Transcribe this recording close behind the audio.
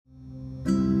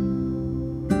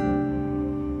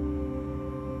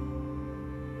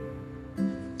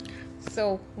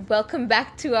So, welcome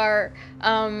back to our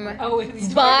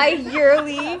It's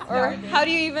bi-yearly, or how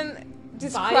do you even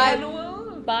describe?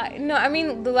 biannual? No, I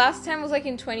mean, the last time was like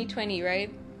in 2020, right?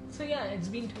 So yeah, it's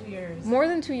been 2 years. More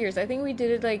than 2 years. I think we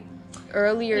did it like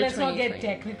earlier. Let's not 2020. get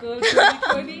technical.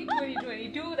 2020,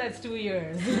 2022, that's 2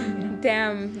 years.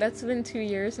 Damn, that's been 2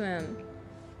 years, man.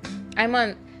 I'm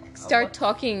on. Start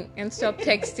talking and stop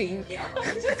texting.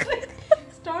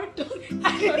 Start talking.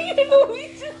 I didn't even know we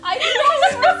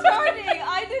were starting.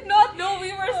 I did not know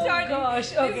we were starting. Oh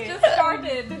gosh, okay. It just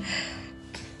started.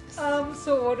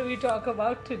 So what do we talk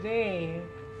about today?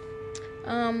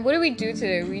 What did we do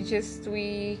today?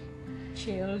 We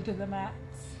Chill to the max.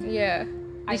 yeah. I We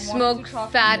wanted smoked to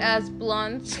talk fat to you. ass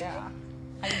blunts. Yeah.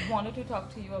 I wanted to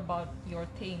talk to you about your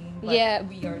thing, but Yeah.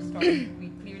 we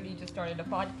clearly just started a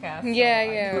podcast.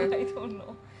 Yeah. I don't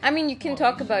know. I mean, you can What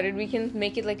talk we about it. We can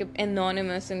make it like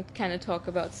anonymous and kind of talk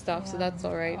about stuff, so Yeah. that's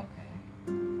all right.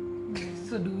 Okay.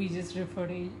 So do we just refer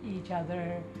to each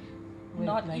other with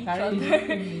Not like each our other.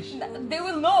 English? They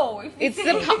will know if we It's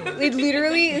say it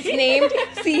literally is named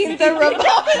Scenes the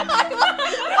Robot.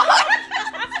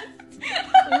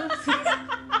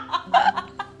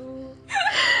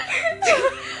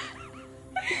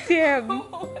 Damn.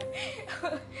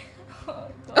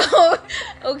 Oh,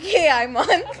 okay, I'm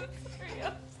on.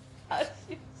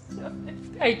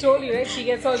 I told you, right? She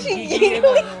gets all giggly and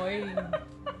annoying.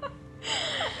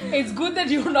 It's good that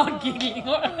you're not giggling,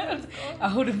 or else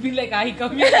I would have been like, I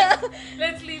come here.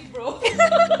 Let's leave, bro.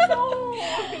 No.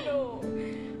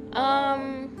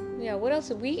 Yeah, what else?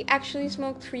 We actually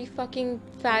smoked 3 fucking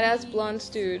fat ass blunts,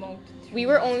 dude. We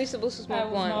were only supposed to I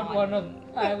smoke was one.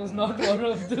 not one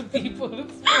of the people who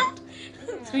smoked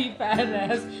 3 fat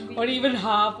ass, or even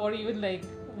half, or even like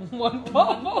one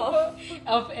puff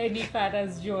of any fat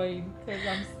ass joint. Because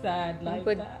I'm sad like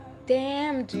But that.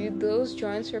 damn, dude, those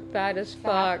joints are fat as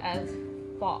fuck. Fat as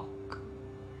fuck.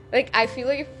 Like, I feel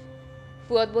like if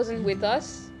Fuad wasn't with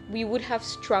us, we would have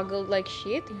struggled like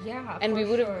shit. Yeah. And we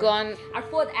for would have sure. gone Our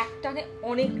fourth act on it.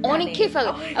 on a kiff.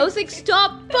 I was like,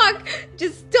 stop, fuck,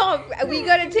 just stop. We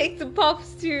gotta take the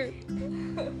puffs too.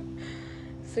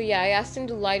 So yeah, I asked him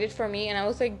to light it for me, and I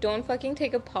was like, don't fucking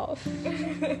take a puff.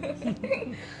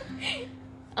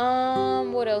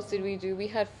 What else did we do? We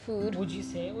had food. Would you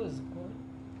say it was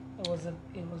good? Or was it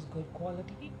was good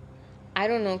quality? I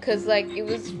don't know, cause like it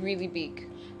was really big.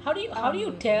 How do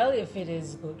you tell if it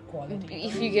is good quality?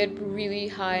 If you get really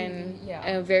high and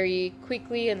Yeah. very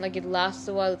quickly, and like it lasts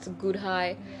a while, it's a good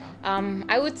high.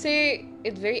 I would say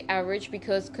it's very average,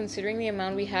 because considering the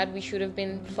amount we had, we should have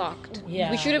been fucked. Yeah.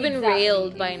 We should have been Exactly,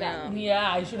 railed by exactly. now.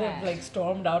 Yeah, I should have like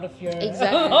stormed out of here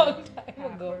Exactly. a long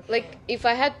time ago. Like if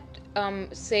I had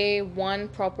say one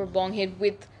proper bong hit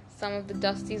with some of the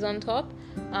dusties on top,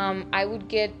 I would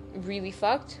get really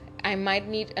fucked. I might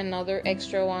need another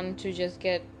extra one to just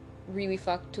get really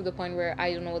fucked to the point where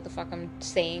I don't know what the fuck I'm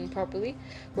saying properly.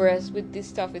 Whereas with this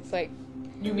stuff, it's like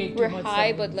You make we're too much high,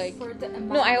 sense. but like For the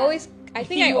amount no, I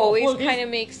think I You always always- kind of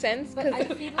make sense. But 'Cause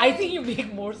I feel I like think you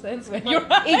make more sense when you're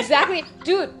high. exactly,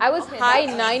 dude, I was Okay, high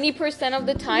that's- 90% of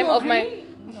the time You of my. agree?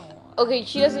 No. Okay,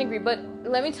 she doesn't agree, but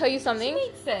let me tell you something. She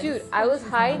makes sense. Dude, I was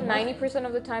high Why? 90%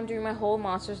 of the time during my whole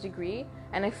master's degree,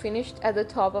 and I finished at the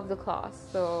top of the class.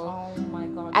 So Oh my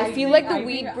god. I feel like the I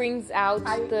weed think- brings out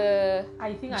I- the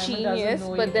I think Ayman genius, doesn't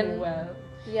know but you then too well.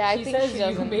 yeah, I She think says she you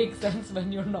doesn't. make sense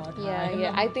when you're not Yeah, high.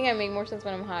 yeah. I think I make more sense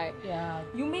when I'm high. Yeah.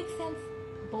 You make sense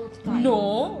both times.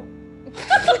 No.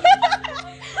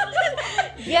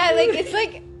 Yeah, like it's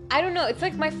like I don't know. It's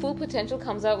like my full potential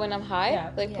comes out when I'm high,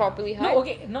 Yeah. like Yeah. properly high. No,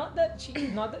 okay. Not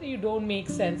that you don't make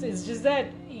sense. It's just that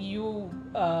you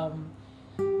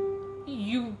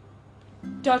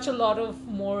touch a lot of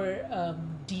more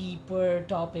deeper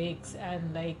topics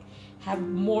and like have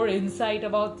more insight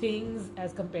about things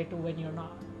as compared to when you're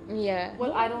not. Yeah.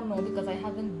 Well, I don't know because I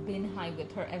haven't been high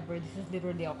with her ever. This is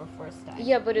literally our first time.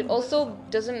 Yeah, but it also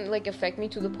doesn't like affect me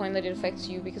to the point that it affects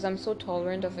you, because I'm so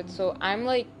tolerant of it. So I'm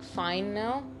like fine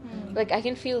now. Like I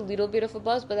can feel a little bit of a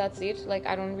buzz, but that's it. Like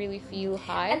I don't really feel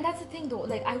high. And that's the thing though.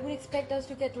 Like I would expect us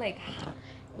to get like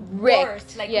Wrecked,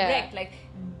 worse, like yeah. wrecked, like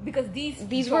because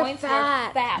these were joints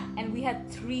fat. and we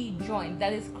had 3 joints.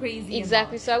 That is crazy.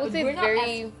 Exactly, amount. so I would But say we're not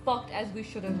very- as fucked as we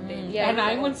should have been. Yeah. And We're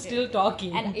I'm okay. still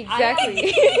talking. And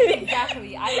Exactly.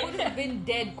 exactly. I would have been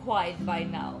dead quiet by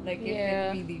now. Like if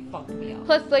Yeah. it really fucked me up.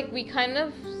 Plus, like we kind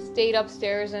of stayed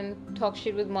upstairs and talked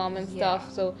shit with mom and stuff.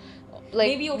 Yeah. So, like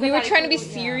Maybe we were trying to be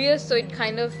overnight, yeah. serious, so it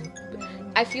kind of.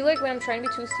 I feel like when I'm trying to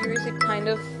be too serious, it kind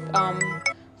of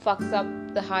fucks up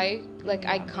the high. Like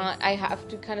I can't. I have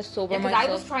to kind of sober Yeah, because I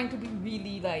was myself. trying to be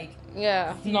really like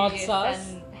Yeah. Not serious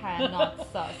sus? and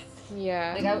not sus.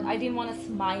 Yeah. Like I didn't want to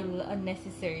smile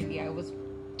unnecessarily. I was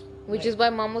Which is why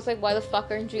mom was like, why the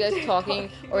fuck aren't you guys talking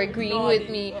or agreeing with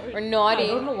me or I nodding?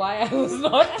 don't know why I was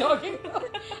not talking.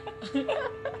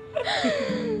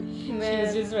 She was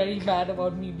Man. just very bad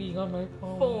about me being on my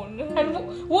phone. And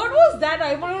phone. what was that?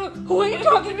 I want to know. Who are you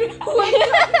talking to? Who are you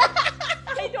talking to?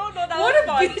 I don't know. That What was a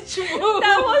fun. bitch move.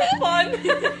 That was fun.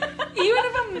 Even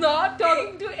if I'm not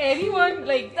talking to anyone,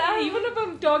 like, even if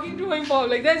I'm talking to my mom,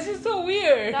 like, that's just so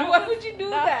weird. That Why was- would you do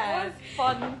that that? was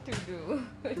fun to do.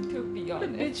 To be What a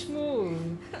honest. bitch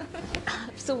move.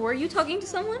 So were you talking to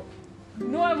someone?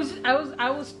 No, I was in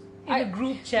a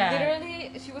group chat.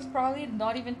 Literally, she was probably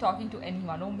not even talking to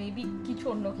anyone, or maybe kichu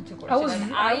onno kichu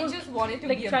korche. I was just wanted to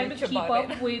like be a trying to bitch keep about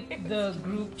up it. with the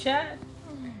group chat,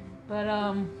 but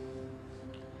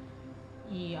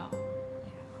yeah.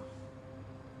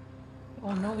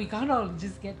 Oh no, we can't all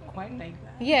just get quiet like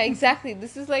that. Yeah, exactly.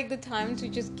 This is like the time to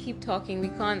just keep talking. We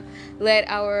can't let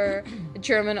our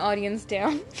German audience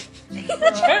down.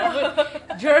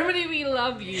 Germany, we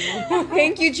love you.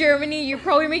 Thank you, Germany. You're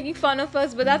probably making fun of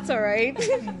us, but that's alright.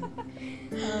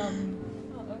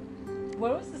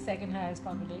 Where was the second highest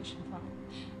population from?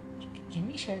 Can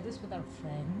we share this with our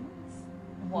friends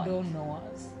What? who don't know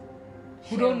us,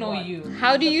 who Share don't know what? you?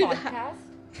 How do The you... podcast?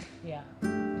 Yeah.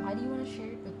 How do you want to share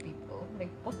it with people? Like,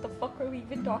 what the fuck are we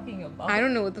even talking about? I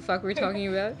don't know what the fuck we're talking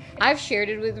about. I've shared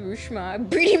it with Rushma. I'm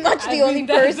pretty much the I only think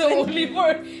that's person.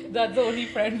 that's the only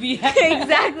friend we have.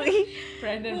 Exactly.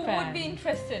 Friend and Who fan. would be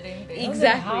interested in this?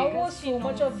 Exactly. How was so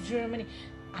much of Germany?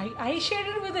 I shared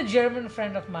it with a German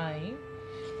friend of mine.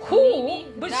 Who?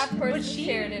 Maybe that person she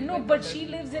shared it no, with but other she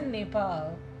lives in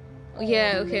Nepal.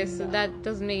 Yeah, okay, so that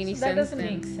doesn't make any So that sense doesn't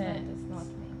then. make That sense. does not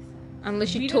make sense. Unless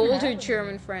she We don't told her have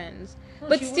German friends. No,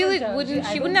 But she still, it have. wouldn't. I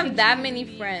She don't wouldn't have think that she many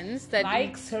really friends that.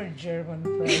 likes her German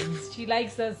friends. She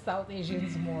likes us South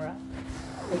Asians more,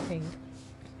 I think.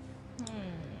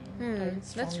 I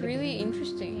That's strongly really believe.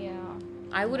 interesting. Yeah.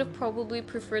 I would have probably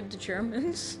preferred the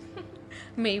Germans.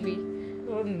 Maybe.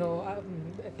 Oh no,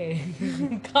 okay.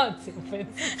 Can't say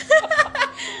offensive.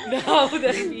 Now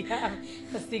that we have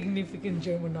a significant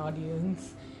German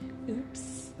audience.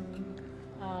 Oops.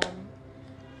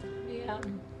 Yeah.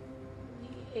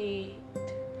 8.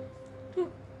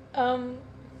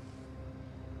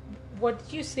 What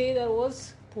did you say that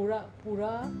was? Pura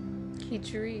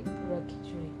Khichdi.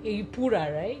 khichdi.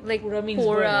 Pura, right? Like pura means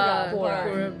pura,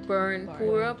 burn. burn,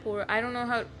 pura. I don't know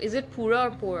how. Is it pura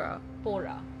or pura?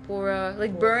 Pora. Pura,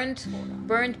 like burnt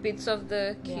bits of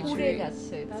the Yeah. Pure khichdi. gets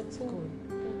it. That's good.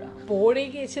 Pura. পড়ে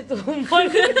গেছে তো মনে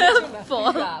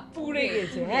Pura. পুড়ে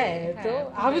গেছে হ্যাঁ তো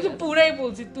হ্যাঁ, আমি তো পুড়ে পুরাই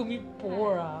বলছি তুমি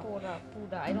পোড়া Pura.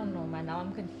 Pura. I don't know, man. Now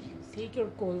I'm confused. take your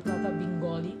Kolkata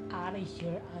Bengali out of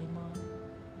here Aima.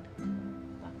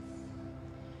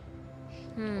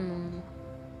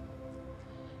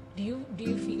 Do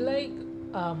you feel like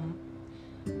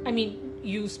I mean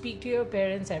you speak to your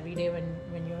parents every day when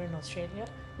you're in Australia?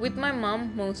 With my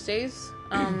mom, most days,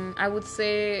 I would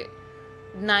say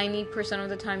 90% of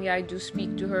the time, yeah, I do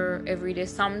speak to her every day.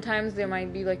 Sometimes there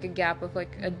might be like a gap of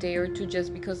like a day or two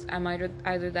just because I'm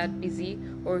either that busy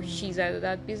or she's either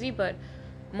that busy, but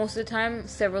most of the time,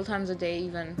 several times a day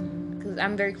even, because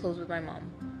I'm very close with my mom.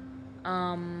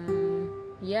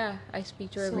 Yeah, I speak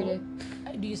to her every day.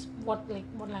 Do you what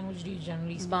language do you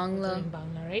generally speak Bangla. with her in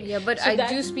Bangla, right? Yeah, but So I that-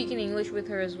 do speak in English with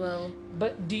her as well.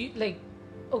 But do you like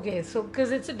okay, so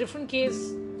because it's a different case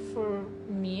for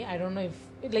me, I don't know if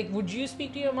like would you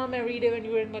speak to your mom every day when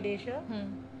you were in Malaysia?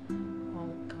 Oh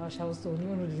gosh, I was the only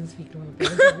one who didn't speak to my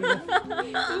parents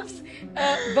every day. Oops.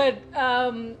 But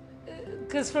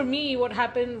because for me, what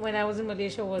happened when I was in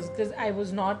Malaysia was because I was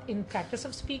not in practice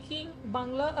of speaking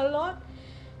Bangla a lot.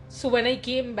 So when I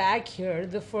came back here,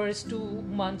 the first 2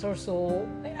 months or so,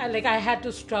 I had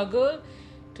to struggle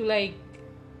to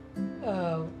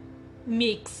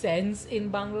make sense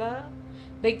in Bangla.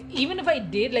 Like even if I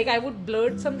did, like I would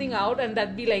blurt something out and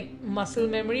that'd be like muscle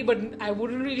memory, but I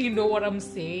wouldn't really know what I'm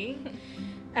saying.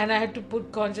 And I had to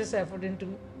put conscious effort into,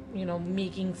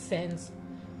 making sense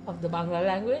of the Bangla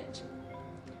language.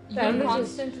 You're Language is-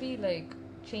 constantly like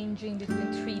changing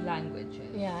between 3 languages.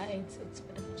 Yeah, it's a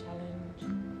bit of a challenge.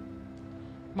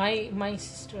 My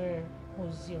sister,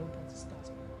 who's your brother's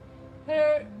classmate,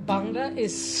 her Bangla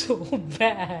is so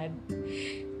bad.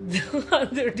 The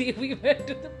other day we went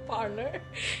to the parlor,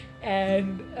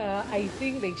 and I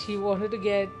think like she wanted to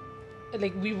get,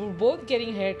 like we were both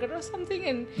getting haircut or something,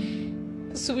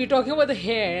 and so we were talking about the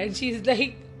hair, and she's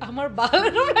like, "Amar bal,"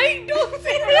 and I'm like, "Don't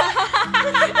say that."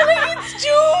 I'm like, "It's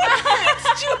June. It's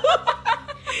June."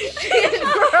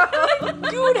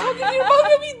 Dude, how can your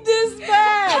manga be this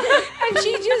bad? And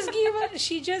she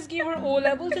she just gave her O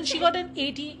levels and she got an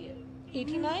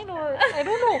 89 or I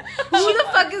don't know. Who the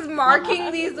fuck is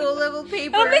marking these O-level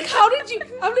papers?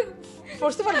 I'm like,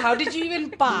 first of all, how did you even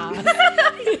pass?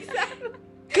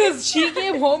 Because she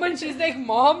came home and she's like,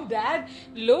 Mom, Dad,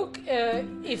 look,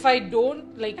 if I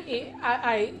don't, like,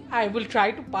 I will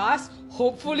try to pass.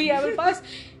 Hopefully I will pass.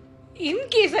 In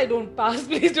case I don't pass,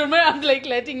 please don't mind. I'm like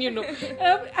letting you know.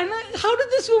 How did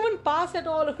this woman pass at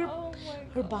all?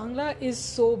 Her Bangla is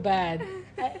so bad.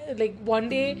 Like one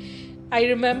day, I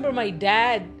remember my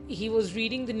dad, he was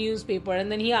reading the newspaper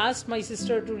and then he asked my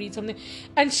sister to read something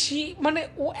and she,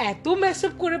 eto mess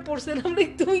up kore porse. I'm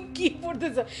like, tumi ki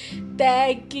portecha?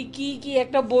 Tag ki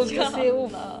ekta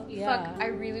bolteche. Fuck, I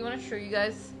really want to show you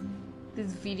guys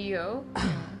this video.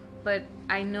 But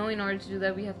I know in order to do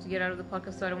that, we have to get out of the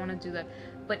podcast, so I don't want to do that.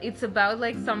 But it's about,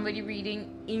 like, somebody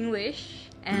reading English,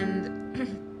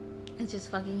 and it's just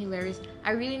fucking hilarious.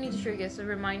 I really need to show you guys, so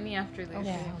remind me after this.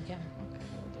 Okay.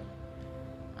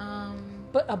 Um,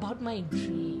 But about my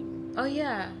dream. oh,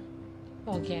 yeah.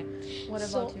 Okay. What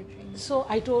about your dream? So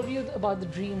I told you about the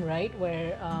dream, right?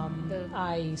 Where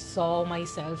I saw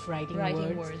myself writing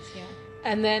words. Yeah.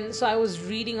 And then, so I was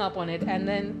reading up on it, and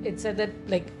then it said that,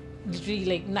 like, literally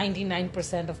like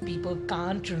 99% of people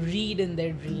can't read in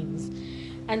their dreams.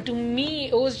 And to me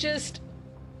it was just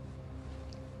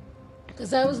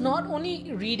because I was not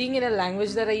only reading in a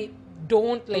language that I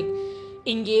don't like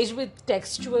engage with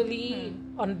textually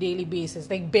on a daily basis,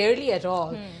 like barely at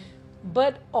all,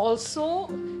 but also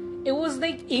it was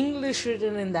like English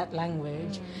written in that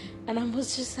language. And I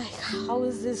was just like, how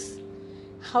is this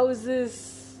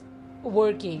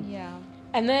working? Yeah.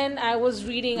 And then I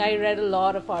read a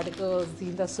lot of articles.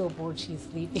 Zinta's so bored, she's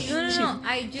sleeping. No.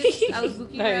 I was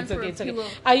looking No, around it's for okay, a it's okay. pillow.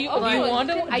 Do you want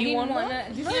to? I didn't want to.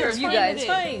 This No, is it's you fine, guys. it's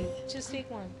fine. Just take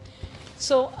one.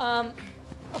 So,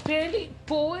 apparently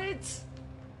poets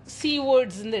see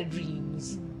words in their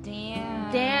dreams.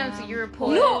 Damn, so you're a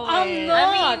poet. No, I'm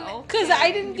not. I mean, Because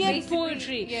I didn't get basically,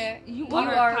 poetry. Yeah, you You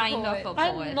are are a kind poet. of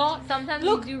a poet. I'm not. Sometimes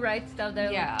Look, you do write stuff that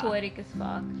are Yeah. like poetic as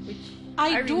fuck, which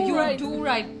I really do You write. do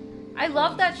write, I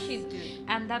love that shit, dude.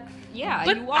 and that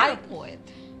But you are I- a poet.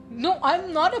 No,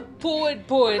 I'm not a poet.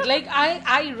 Like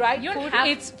I write You don't poetry. have.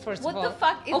 It's first What of all. the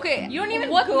fuck? Okay, you don't even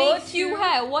what go makes to, you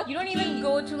have what You don't even key?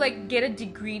 go to like get a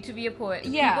degree to be a poet.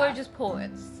 Yeah. People are just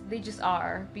poets. They just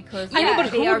are because I know,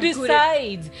 but they who are good at-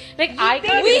 decides? Like I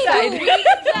can't We decide. do. We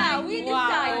decide. We Wow,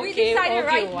 decide. We okay, decided okay,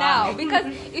 right wow. now because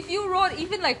if you wrote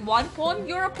even like one poem,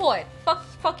 you're a poet.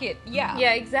 Fuck it. Yeah.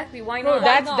 Yeah, exactly. Why No,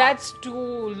 not? that's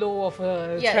too low of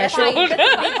a yeah, that's threshold. fine.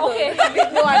 That's a big Okay. It's a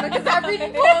big one because I'm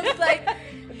reading poems like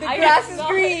the I grass have is not-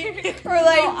 green or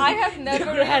like No, I have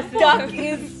never grass read is duck poems.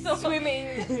 is swimming.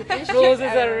 Roses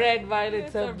are red,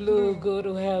 violets are blue. Go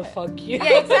to hell, fuck you.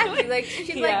 Yeah, exactly. Like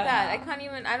shit like Yeah. that. I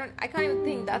can't even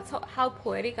think. That's how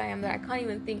poetic I am that I can't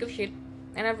even think of shit.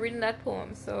 And I've written that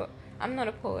poem, so I'm not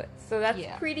a poet. So that's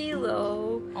Yeah. pretty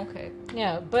low. Okay.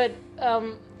 Yeah, but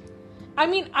I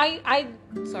mean, I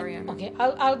Sorry, I'm okay.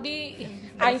 I'll be.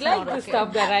 I That's like not the okay.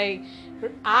 stuff that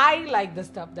I like the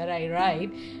stuff that I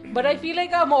write, but I feel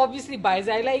like I'm obviously biased.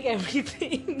 I like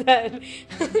everything that.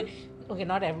 Okay,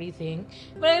 not everything,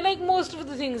 but I like most of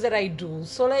the things that I do.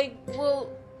 So like, Well,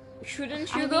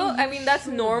 shouldn't you I though? mean, I you mean, that's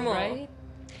should, normal. right?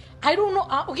 I don't know.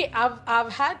 Okay,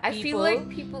 I've had people. I feel like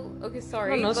people. Okay,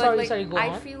 sorry. No, but sorry, like, sorry, go I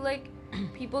on. feel like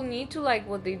people need to like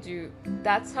what they do.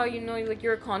 That's how you know like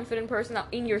you're a confident person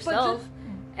in yourself,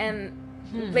 and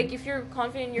like if you're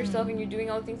confident in yourself and you're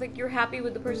doing all the things, like you're happy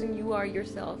with the person you are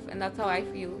yourself, and that's how I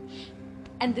feel.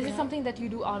 And this is something that you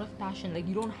do out of passion. Like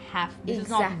you don't have. This is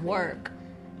not Exactly. work.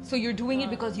 So you're doing it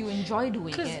because you enjoy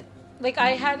doing 'Cause, it. like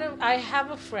I have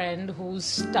a friend who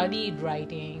studied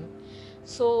writing,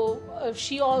 so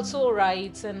she also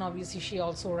writes, and obviously she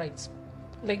also writes,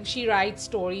 like she writes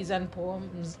stories and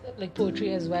poems, like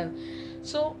poetry as well.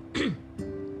 So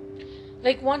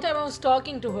like one time I was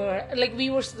talking to her, like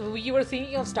we were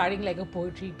thinking of starting like a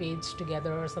poetry page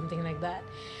together or something like that.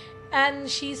 And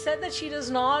she said that she does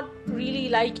not really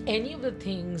like any of the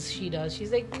things she does.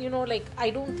 She's like, like,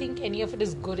 I don't think any of it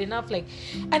is good enough. Like,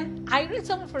 and I read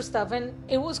some of her stuff and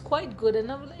it was quite good.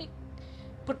 And I'm like,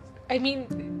 but I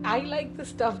mean, I like the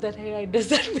stuff that I write. Does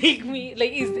that make me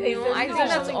like? Is No, there I think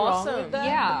that's something wrong awesome. with that?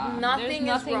 Yeah. Nothing there's is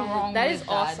nothing wrong. That with is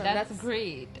awesome. That's That's-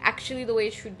 great. Actually, the way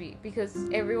it should be, because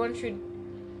everyone should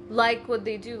like what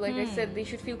they do. Like I said, they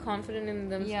should feel confident in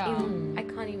them. Yeah. I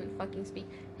can't even fucking speak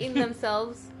in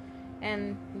themselves.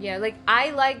 And yeah, like I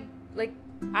like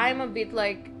I'm a bit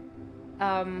like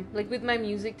like with my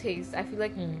music taste, I feel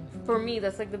like for me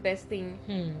that's like the best thing.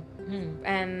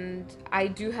 And I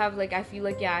do have like, I feel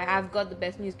like, yeah, I've got the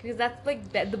best music because that's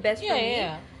like the best for me.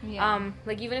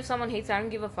 Like even if someone hates it, I don't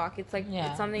give a fuck. It's like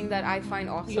it's something that I find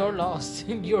awesome. You're lost.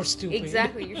 You're stupid.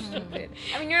 Exactly, you're stupid.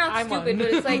 I mean, you're not stupid, but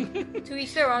it's like to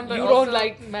each their own. But you also, don't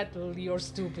like metal. You're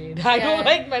stupid. I don't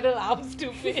like metal. I'm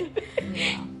stupid.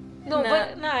 No,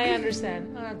 but I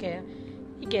understand. Okay,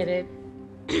 you get it.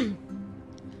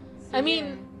 I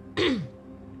mean,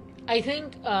 I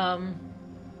think.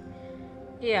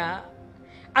 Yeah,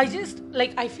 I just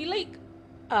like, I feel like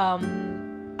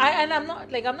I'm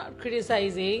not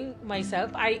criticizing myself.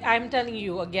 I'm telling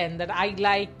you again that I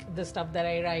like the stuff that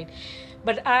I write,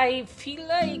 but I feel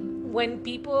like when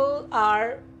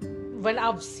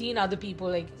I've seen other people,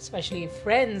 like especially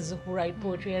friends who write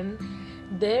poetry, and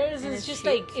theirs is just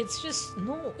like, it's just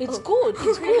good. It's good.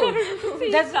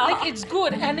 That's like, it's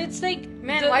good, and it's like,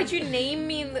 man, why'd you name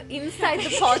me inside the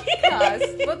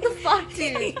podcast? What the fuck,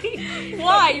 dude?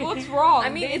 Why? What's wrong? I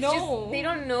mean, it's just they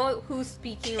don't know who's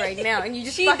speaking right now, and you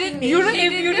just fucking if you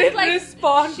didn't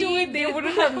respond to it, they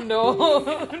wouldn't have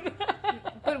known.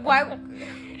 But why?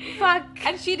 Fuck.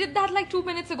 And she did that like 2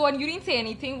 minutes ago, and you didn't say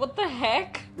anything. What the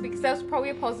heck? Because that was probably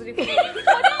a positive thing. What do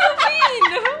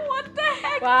you mean? What the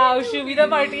heck? Wow, Shubida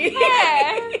party.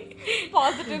 Yeah.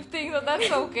 Positive thing, so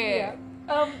that's okay.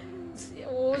 Yeah.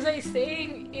 What was I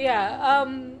saying? Yeah.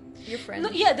 Your friends.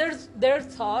 No, yeah. Their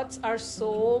thoughts are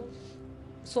so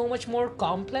much more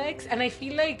complex, and I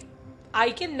feel like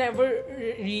I can never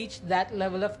reach that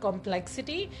level of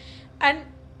complexity, and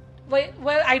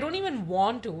well, I don't even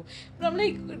want to. But I'm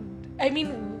like, I mean,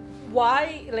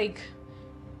 why? Like,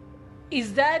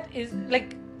 is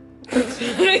like?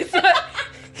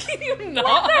 Can you not?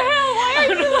 What the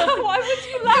hell? Why would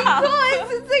you laugh?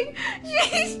 Because it's like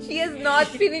she has not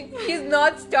finished. She's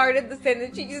not started the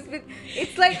sentence. She just been.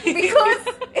 It's like because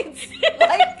it's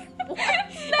like.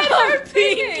 I'm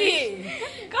thinking.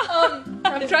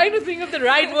 I'm trying to think of the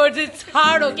right words. It's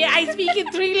hard. Okay, I speak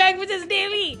in 3 languages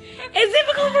daily. It's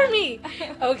difficult for me.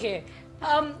 Okay.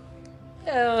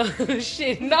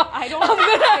 Shit. No, I'm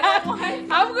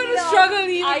gonna struggle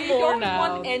even more now. I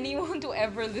don't want anyone to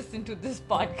ever listen to this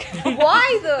podcast.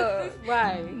 Why though?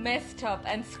 Why? Messed up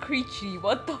and screechy.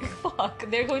 What the fuck?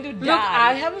 They're going to die. Look,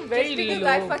 I have a very Just because low.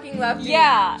 I fucking love you.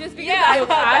 Yeah. Just because Look,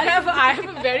 I have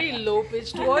a very low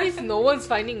pitched voice. No one's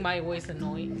finding my voice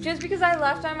annoying. Just because I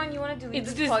laughed, time and you want to delete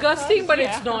It's this disgusting, podcast? but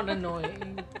it's not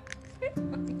annoying. Oh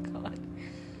my god.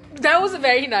 That was a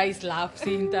very nice laugh,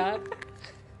 seeing that.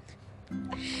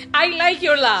 I like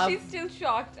your laugh. She's still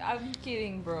shocked. I'm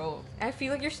kidding, bro. I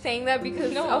feel like you're saying that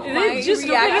because No, of it my It's just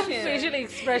look at her reaction. facial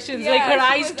expressions, like her she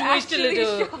eyes was twitched a actually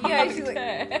little. shocked. Yeah,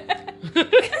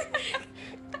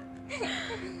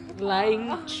 she's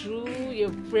Lying true,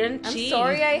 your friend I'm cheese.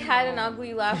 sorry I had an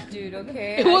ugly laugh, dude,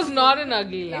 okay? It was not an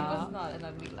ugly It laugh. was not an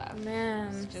ugly laugh.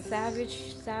 Man,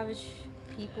 savage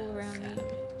people around me.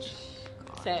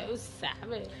 So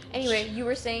savage. Anyway, you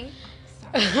were saying?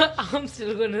 I'm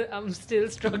still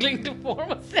struggling to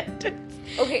form a sentence.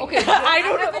 Okay, I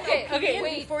don't know. Okay,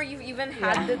 wait. before you've even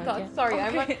had Yeah, the thought. okay. Sorry,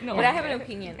 Okay, no, but I have okay. an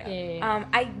opinion. Yeah.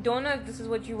 I don't know if this is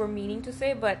what you were meaning to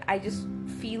say, but I just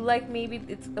feel like maybe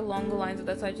it's along the lines of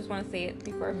that, so I just want to say it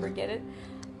before I forget it,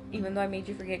 even though I made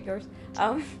you forget yours. Go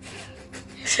on.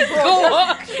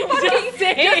 Just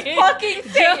say it. Fucking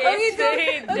say Just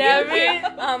say it, damn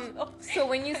it. So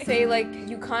when you say like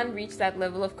you can't reach that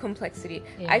level of complexity,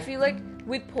 Yeah. I feel like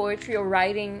with poetry or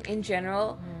writing in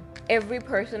general, every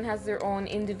person has their own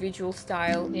individual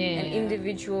style and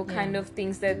individual kind of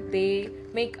things that they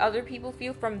make other people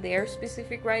feel from their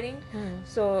specific writing.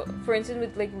 So for instance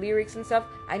with like lyrics and stuff,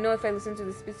 I know if I listen to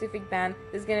this specific band,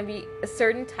 there's gonna be a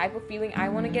certain type of feeling I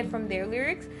want to get from their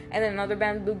lyrics, and then another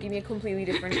band will give me a completely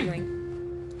different feeling.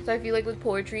 So I feel like with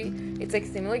poetry, it's like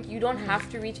similar. Like you don't have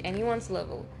to reach anyone's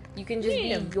level. You can just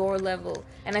be your level.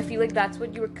 And I feel like that's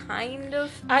what you were kind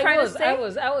of trying to say. I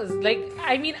was like,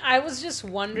 I mean, I was just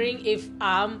wondering if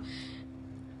I'm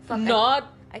Fuck,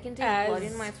 not I can take as- blood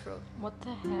in my throat. What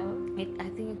the hell? I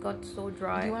think it got so Do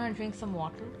dry. you want to drink some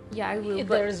water? Yeah, I will. if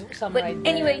But, there's some but right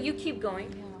there. anyway, you keep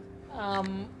going.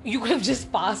 You could have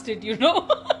just passed it, you know.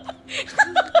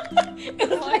 It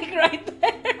was like right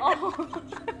there. Oh.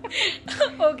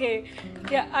 Okay.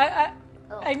 Yeah,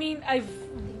 I mean,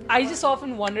 I just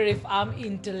often wonder if I'm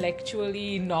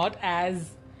intellectually not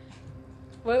as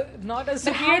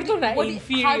superior to that,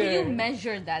 inferior. How do you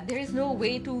measure that? There is no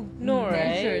way to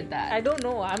measure right? that. I don't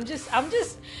know. I'm just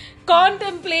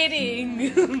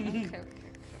contemplating. Okay.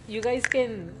 You guys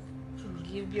can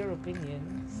give your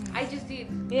opinion. I just did.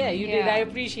 Yeah, you did. Yeah. I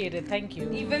appreciate it. Thank you.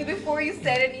 Even before you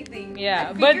said anything. Yeah,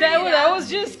 I but figured that it was,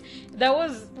 out. that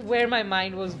was where my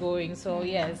mind was going. So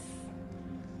yes.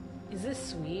 Is this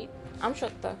sweet? I'm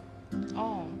shocked.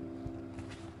 Oh.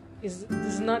 Is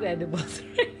this is not edible?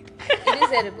 It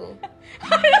is edible. You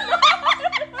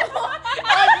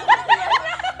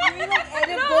mean like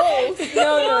edibles? No.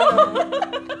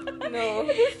 No.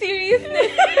 The seriousness in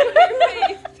your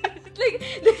face. It's like,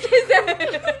 this is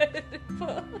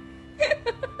edible.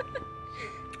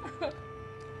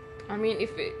 I mean,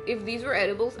 if these were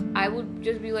edibles, I would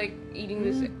just be like eating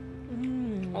this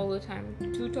all the time.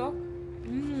 To talk.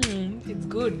 It's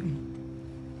good.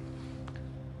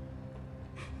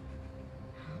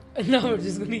 And now we're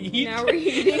just gonna eat. Now we're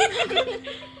eating.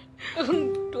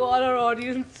 To all our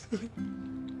audience,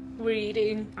 we're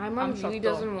eating. Imam I'm really shocked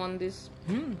doesn't want this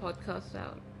Hmm. podcast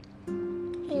out.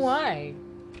 Why?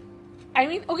 I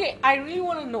mean, okay, I really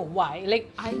want to know why. Like,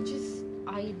 I don't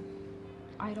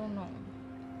know.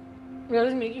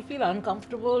 does it make you feel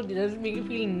uncomfortable? Does it make you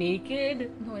feel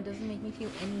naked? No, it doesn't make me feel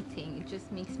anything. It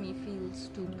just makes me feel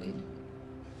stupid.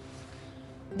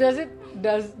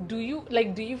 Do you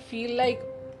feel like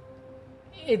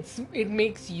it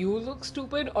makes you look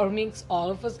stupid or makes all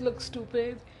of us look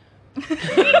stupid? Yeah,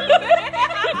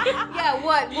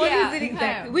 what? What is Yeah, it exactly?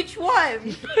 yeah. Which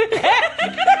one?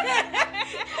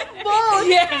 Both.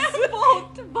 Yes.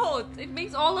 Both. It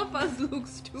makes all of us look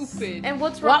stupid. And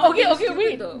what's wrong? Wow, with being okay, stupid,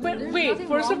 wait. though? But There's wait, nothing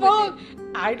first wrong of with all,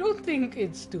 I don't think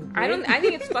it's stupid. I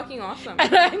think it's fucking awesome.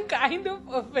 And I'm kind of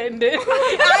offended.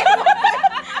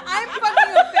 I'm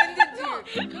fucking offended,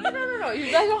 dude. No. You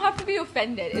guys don't have to be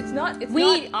offended. It's not.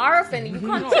 We are offended. You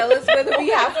can't tell us whether we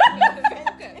have to be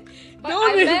offended. But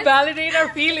Don't I meant, validate our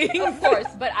feelings. of course,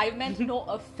 but I meant no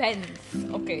offense.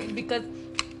 Okay, because.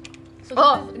 So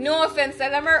Oh, no offense,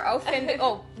 Selamer. Offended.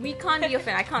 Oh, we can't be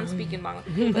offended. I can't speak in Bangla.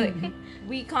 But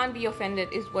we can't be offended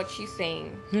is what she's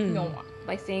saying. no,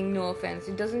 By saying no offense.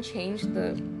 It doesn't change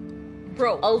the...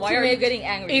 bro. Why are you Ultimate- getting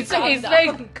angry? It's Calm it's down.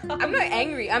 like I'm not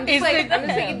angry. I'm just It's like, like- I'm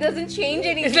just like, it doesn't change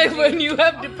anything. it's like when you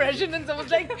have depression and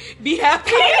someone's like, be happy.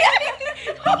 Fix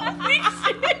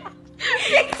it.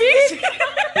 Fix it.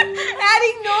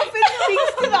 Adding no offense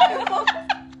speaks to that.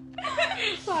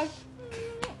 Fuck.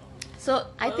 So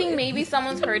I think maybe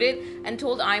someone's heard it and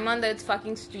told Ayman that it's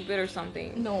fucking stupid or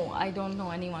something. No, I don't know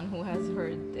anyone who has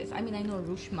heard this. I mean, I know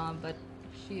Rushma, but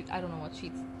I don't know what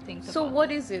she thinks So about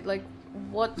what it. is it? Like,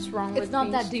 what's wrong with It's not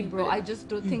being that deep, bro. stupid? I just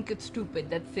don't think it's stupid.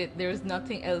 That's it. There's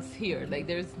nothing else here. Like,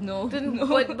 there's no... Then, no.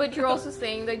 but you're also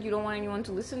saying that you don't want anyone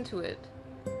to listen to it.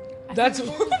 That's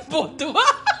both of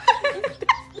us.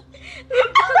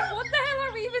 What the hell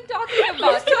are we even talking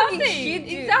about? Who's talking Nothing. shit,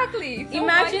 dude? Exactly. So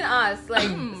Imagine why- us, like,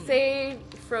 say,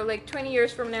 for like 20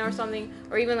 years from now or something,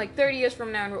 or even like 30 years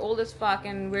from now, and we're old as fuck,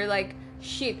 and we're like,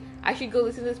 shit, I should go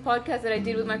listen to this podcast that I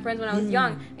did with my friends when I was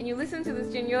young. And you listen to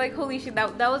this, and you're like, holy shit,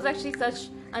 that was actually such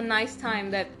a nice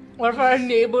time that. Or for our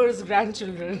neighbors'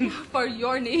 grandchildren. For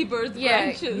your neighbor's Yeah,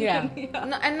 grandchildren. yeah.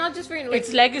 No, and not just for like,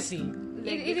 It's legacy.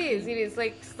 it is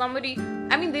like somebody.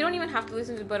 I mean, they don't even have to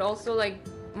listen to it, but also like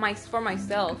for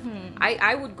myself,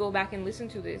 I would go back and listen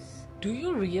to this. Do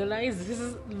you realize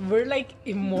we're like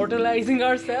immortalizing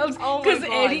ourselves? Oh my Because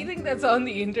God. anything that's on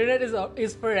the internet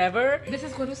is forever. This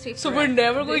is going to stay So forever. we're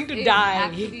never going This to is die.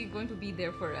 actually going to be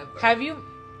there forever. Have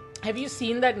you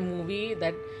seen that movie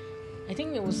that I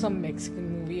think it was some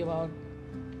Mexican movie about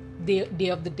Day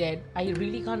of the Dead? I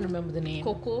really can't remember the name.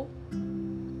 Coco?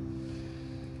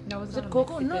 No, Was it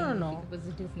Coco? No, no. It was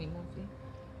a Disney movie.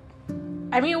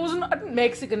 I mean, it was not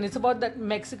Mexican. It's about that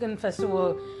Mexican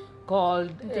festival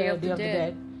called Day of the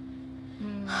Dead.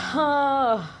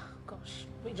 Gosh,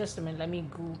 wait just a minute. Let me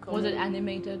Google. Was it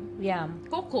animated? Yeah.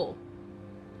 Coco.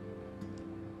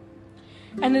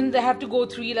 And then they have to go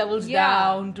 3 levels Yeah.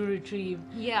 down to retrieve.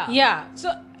 Yeah. Yeah.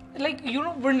 So, like,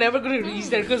 we're never gonna reach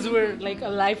there because we're like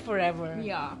alive forever.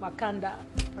 Yeah. Wakanda.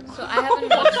 So I haven't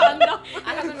watched.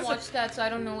 I haven't watched that, so I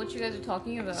don't know what you guys are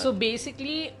talking about. So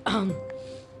basically,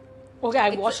 okay, I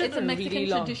watched It's it a Mexican really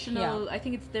long. traditional. Yeah. I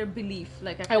think it's their belief.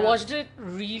 Like I watched it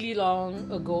really long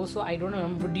ago, so I don't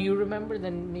remember. Do you remember?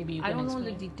 Then maybe you I can don't know the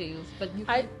explain. details, but you.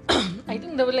 I I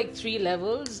think there were like 3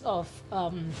 levels of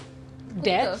what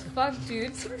death. the fuck,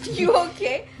 dude? You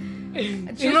okay?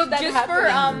 You know that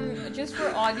Just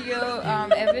for audio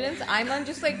evidence, Ayman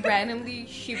just like randomly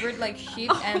shivered like shit,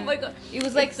 Oh and my God. it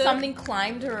was like It's the- something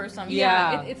climbed her or something.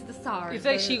 Yeah. it's the SARS. It's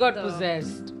like she got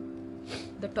possessed.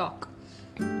 The talk.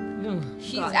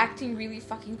 She's God. acting really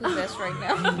fucking possessed right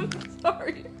now.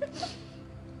 Sorry.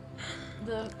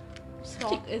 The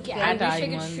talk is cat I very. wish I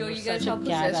Ayman, could show you're you guys such a how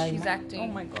cat possessed she's Ayman. acting. Oh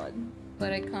my god.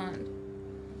 But I can't.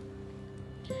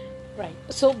 Right.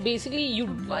 So basically,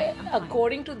 fine.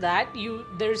 according to that,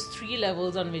 there's 3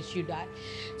 levels on which you die.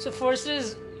 So first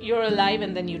is you're alive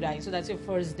and then you die. So that's your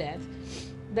first death.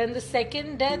 Then the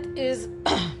second death is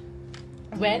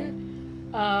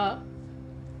when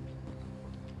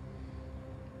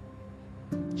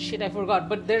shit, I forgot.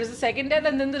 But there's the second death,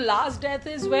 and then the last death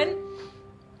is when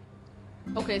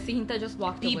Okay, so Hinta just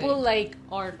walked away. people like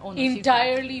Or oh no, she's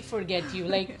entirely forget you.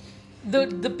 Like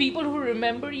the people who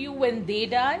remember you when they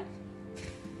die,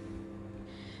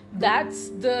 that's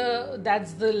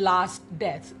the last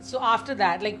death. So after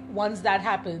that, like once that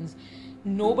happens,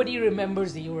 nobody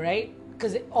remembers you, right?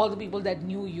 Because all the people that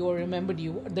knew you or remembered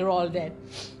you, they're all dead.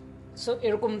 So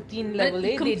erokom teen back. level But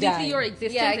they completely die. your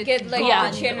existence. Yeah, it's get like Yeah.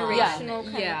 the generational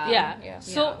kind Yeah. of Yeah. Yeah.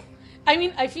 So I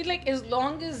mean, I feel like as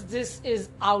long as this is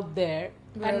out there,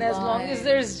 We're and as long as alive.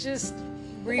 there's just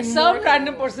We're some immortal.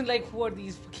 random person like, who are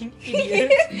these fucking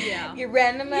idiots? Yeah. You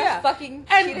random ass Yeah. fucking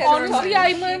And shitheads honestly,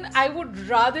 talking Ayman, shit. I would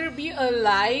rather be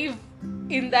alive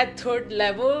in that third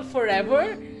level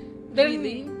forever than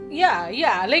Really?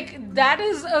 yeah. Like that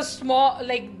is a small,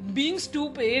 like being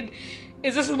stupid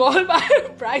is a small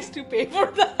price to pay for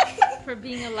that. For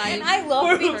being alive. And I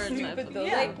love being Third stupid level. though.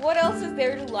 Yeah. Like, what else is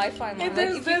there to life, I'm on? Like,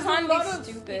 if you There's a can't lot be of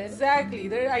stupid.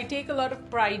 exactly. I take a lot of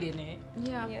pride in it.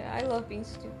 Yeah. Yeah, I love being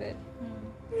stupid.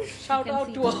 Shout can out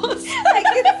see to that. us. I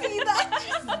can see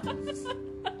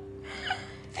that.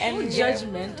 And So yeah.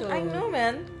 judgmental. I know,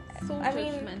 man. So I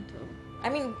mean-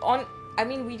 judgmental. I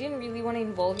mean, we didn't really want to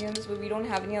involve you in this, but we don't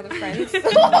have any other friends.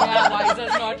 Yeah, why is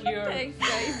that not here? Thanks,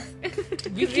 guys.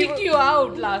 We kicked you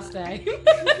out last time.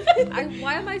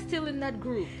 Why am I still in that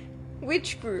group?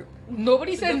 Which group?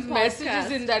 Nobody sends podcast.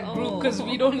 messages in that group because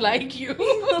we Oh. don't like you.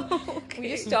 We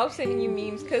just stopped sending you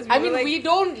memes because I mean, we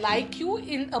don't like you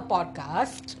in a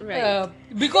podcast Right.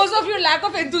 because of your lack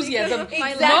of enthusiasm, Because of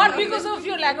my not lack of because of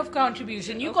your lack of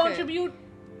contribution. You Okay. contribute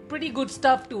pretty good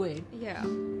stuff to it. Yeah.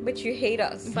 But you hate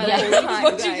us. But the I- whole time,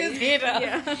 but you guys. just hate us.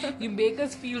 Yeah. You make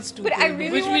us feel stupid, I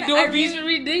really which we wanna- don't. I really-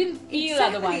 we didn't feel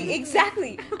otherwise.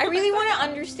 Exactly. I really want to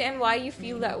understand why you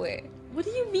feel that way. What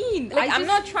do you mean? Like, I'm just-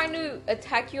 not trying to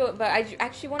attack you, but I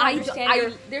actually want to I d- understand I-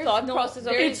 your there's thought no- process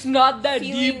of It's not that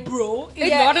feeling- deep, bro. It's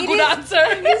Yeah, not a it good is. answer.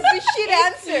 It's the shit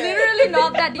answer. literally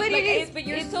not that deep. But Like, it is. it- But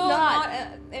you're it's so not.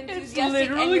 enthusiastic, and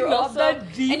literally you're not also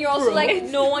that deep, and you're also bro. like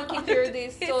no one can hear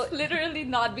this. So It's literally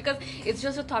not because it's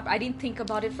just a thought. I didn't think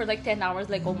about it for like 10 hours.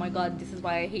 Like, oh my god, this is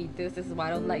why I hate this. This is why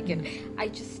I don't like it. I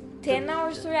just 10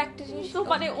 hours to react to so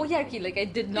funny. Oh yeah, like I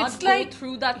did not It's go like,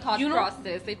 through that thought you know-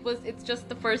 process. It's just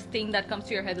the first thing that comes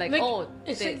to your head. Like, oh,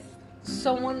 it's this. like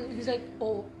someone who's like,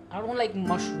 oh, I don't like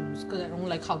mushrooms because I don't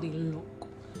like how they look.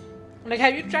 I'm like,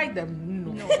 have you tried them?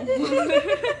 No.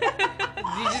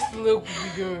 They just look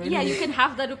weird. Yeah, you can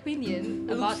have that opinion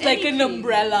It about looks like an anything.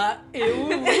 umbrella.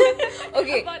 Ew.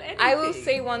 okay, About I will anything.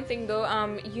 say one thing though.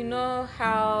 You know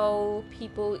how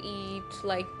people eat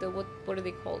like the what are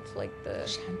they called? Like the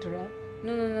Chanterelle.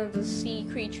 no the sea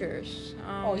creatures.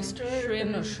 Oyster.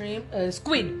 shrimp. No, shrimp.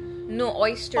 Squid. No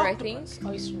oyster, I think. Octopus,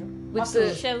 Oyster. With Mussels.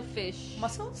 the- Shellfish.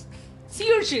 Mussels? Sea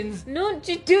urchins. No,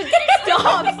 dude,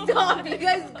 stop! You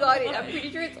guys got it. I'm pretty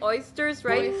sure it's oysters,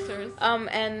 right? Oysters.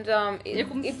 And it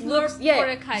Circumflor looks for yeah.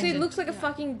 a kind So it of- looks like a yeah.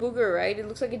 fucking booger, right? It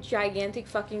looks like a gigantic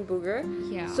fucking booger.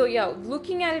 Yeah. So yeah,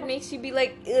 looking at it makes you be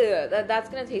like, ugh, that's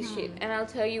gonna taste shit. And I'll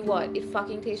tell you what, it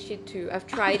fucking tastes shit too. I've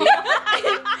tried it.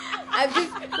 I've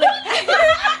just like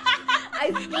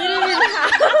I split it in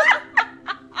half.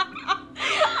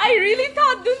 I really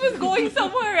thought this was going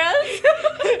somewhere else.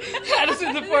 That was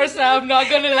in the first half, not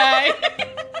gonna lie.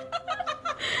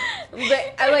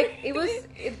 But I like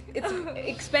it's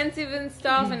expensive and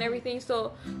stuff and everything,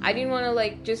 so I didn't want to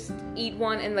like just eat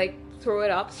one and like throw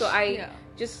it up. So I Yeah.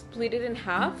 just split it in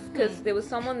half because there was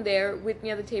someone there with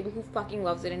me at the table who fucking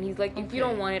loves it, and he's like, if you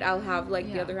don't want it, I'll have like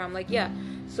the Yeah. other half. I'm like, yeah.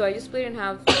 So I just split it in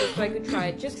half just so I could try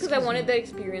it, just because I wanted that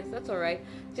experience. That's all right.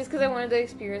 Just because I wanted the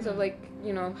experience of like,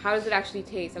 you know, how does it actually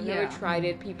taste? I've never Yeah. tried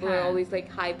it. People are Huh. always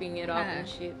like hyping it up and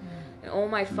Huh. shit. And oh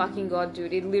my fucking god,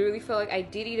 dude! It literally felt like I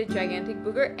did eat a gigantic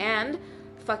booger and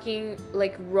fucking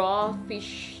like raw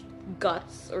fish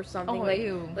guts or something. Oh, like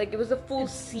ew. like it was a full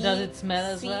sea. Does it smell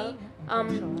as sea- well?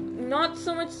 Not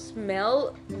so much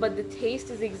smell, but the taste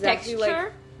is exactly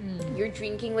Texture? like you're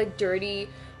drinking like dirty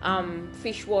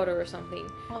fish water or something.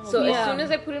 Oh, So yeah. as soon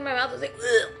as I put it in my mouth, I was like,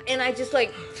 ugh, and I just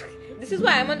like. This is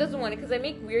why Emma doesn't want it, because I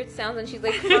make weird sounds and she's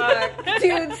like, fuck,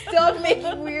 dude, stop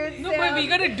making weird No, sounds. but we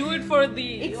gotta do it for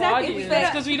the Exactly, we audience gotta-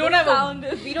 because we don't have sound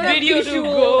a is- we don't have video to visuals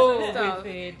go and stuff. with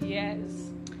it. Yes.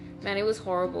 Man, it was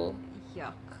horrible.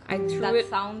 Yuck. I threw That it.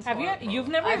 sounds. Have you? horrible. You've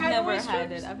never I've had never oysters?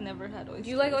 had it. I've never had oysters. Do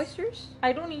you like oysters?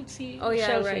 I don't eat sea. Oh yeah,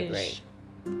 shellfish. right.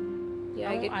 Yeah,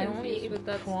 I get I only confused eat with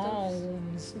that stuff.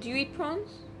 prawns. Do you eat prawns?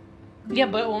 Yeah,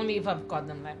 but only if I've got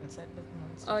them live inside.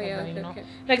 Oh, yeah, okay, okay.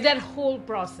 Like that whole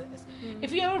process.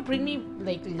 If you ever bring me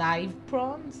like live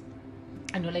prawns,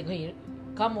 and you're like, hey,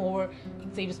 come over,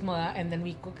 save Smala, and then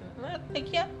we cook it.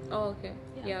 Like, yeah. Oh, okay.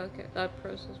 Yeah. Yeah, okay. That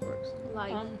process works.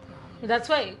 Like That's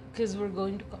why, because we're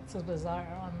going to Cox's Bazaar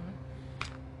on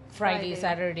Friday,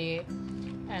 Saturday,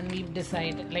 and we've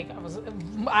decided. Like, I was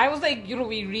like,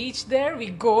 we reach there, we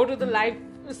go to the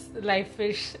live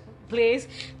fish place,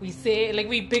 we say, like,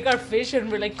 we pick our fish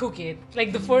and we're like, cook it.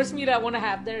 Like, the first meal I want to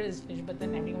have there is fish, but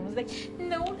then everyone was like,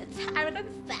 no, let's have it on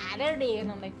Saturday,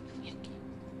 and I'm like, okay,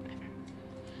 whatever.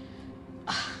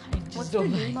 I just what's the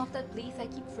don't name like of that place? I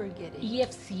keep forgetting.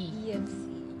 EFC.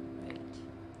 EFC. Right.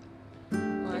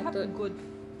 Oh, They I have thought, good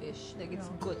fish. Like it's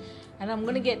good. And I'm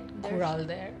gonna get coral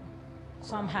there,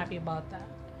 so I'm happy about that.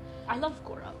 I love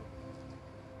coral.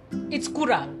 It's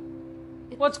coral.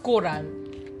 What's coral?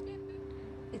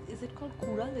 Is it called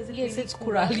coral? Is it? Yes, really it's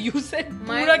coral. You said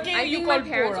I pura, think you my called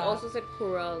parents coral. also said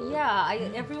coral. Yeah,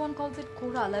 everyone calls it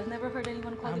coral. I've never heard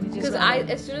anyone call it Because coral.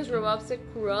 as soon as Rabab said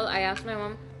coral, I asked my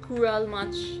mom, coral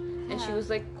much? And she was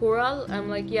like, coral? I'm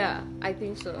like, yeah, I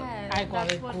think so. Yeah, I call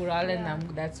that's it what- coral, and yeah.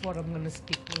 that's what I'm gonna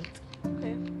stick with.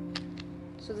 Okay.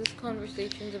 So this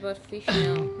conversation's about fish now.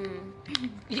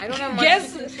 I don't have much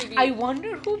Guess to contribute. I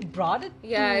wonder who brought it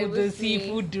Yeah, to it the was me.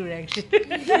 seafood direction.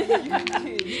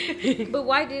 But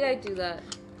why did I do that?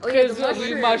 Oh yeah, the 'Cause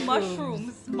we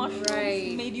mushrooms. Mushrooms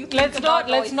Right. made you think let's about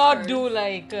not oysters. do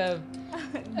like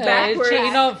Backwards.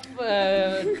 chain of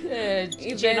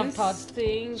Events. thoughts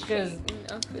thing, because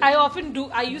Okay.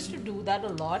 I used to do that a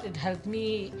lot. It helped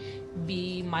me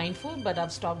be mindful, but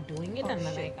I've stopped doing it, and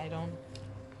shit. like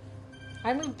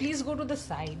I mean, please go to the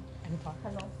side and talk.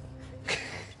 Hello.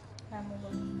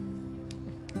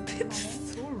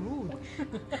 It's so rude.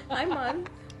 Hi, man.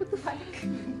 What the fuck?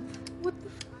 What the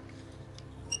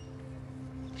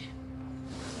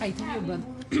I think your brother.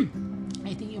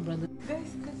 I think your brother.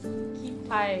 Guys, keep.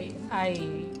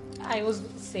 I was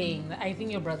saying that I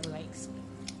think your brother likes me.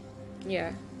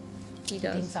 Yeah, he He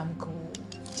does. thinks I'm cool.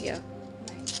 Yeah.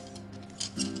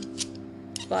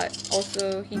 But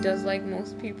also, he does like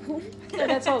most people. Yeah,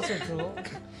 that's also true.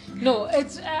 No,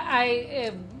 it's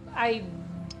I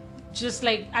just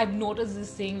like I've noticed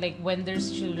this thing, like when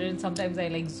there's children, sometimes I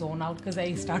like zone out because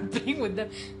I start playing with them,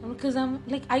 because I'm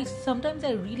like sometimes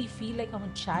I really feel like I'm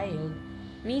a child.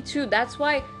 Me too. That's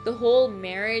why the whole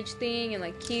marriage thing and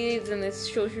like kids and this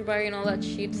shoshibari and all that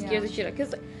shit scares the shit out.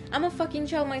 Because I'm a fucking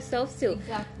child myself still.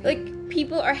 Exactly. Like,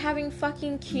 people are having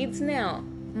fucking kids now.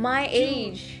 My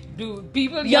age. Dude,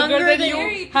 people Younger younger than than you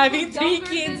you, having 3 Younger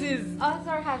kids than is. us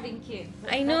are having kids.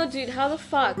 I know, dude. How the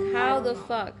fuck? How the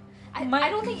fuck? I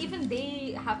don't think even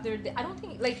they have their. I don't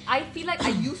think like I feel like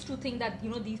I used to think that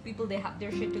these people they have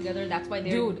their shit together. That's why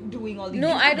they're Dude. doing all these. No,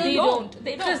 things. I don't- They don't.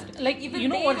 They Because don't. like Even you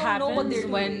know they what don't know what happens they're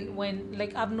doing. when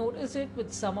like I've noticed it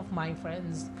with some of my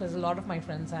friends, because a lot of my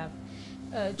friends have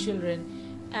children,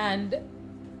 and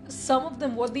some of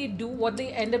them what they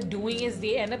end up doing is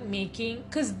they end up making,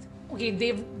 because okay,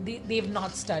 they've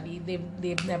not studied,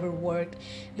 they've never worked,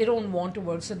 they don't want to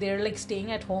work, so they're like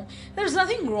staying at home. There's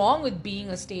nothing wrong with being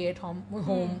a stay-at-home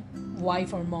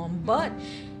wife or mom, but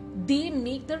they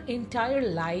make their entire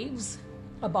lives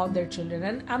about their children,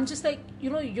 and I'm just like,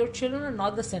 your children are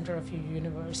not the center of your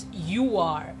universe. You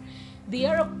are. They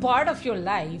are a part of your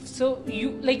life, so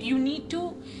you need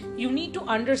to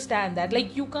understand that,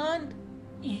 like, you can't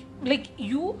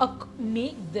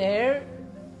make their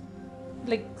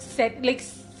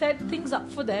set things up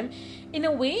for them in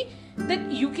a way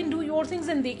that you can do your things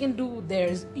and they can do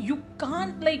theirs. You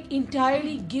can't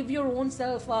entirely give your own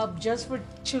self up just for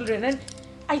children, and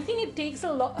I think it takes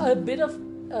a bit of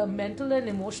mental and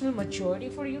emotional maturity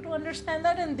for you to understand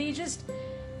that. And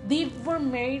they were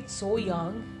married so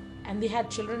young and they had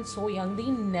children so young, they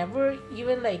never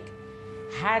even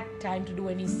had time to do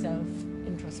any self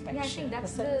introspection. Yeah, I think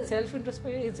that's the self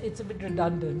introspection. It's a bit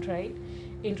redundant, right?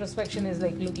 Introspection is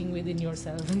looking within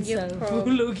yourself and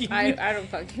looking. I don't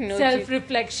fucking know.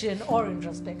 Self-reflection or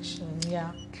introspection,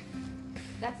 yeah.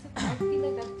 I feel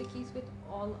like that's the case with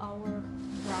all our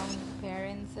brown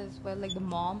parents as well, like the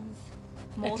moms,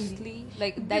 mostly,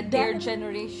 their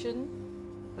generation,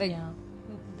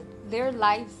 their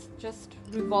lives just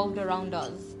revolved around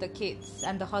us, the kids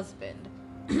and the husband,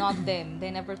 not them.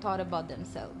 They never thought about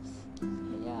themselves.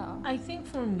 Yeah. I think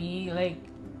for me,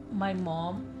 my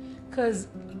mom, because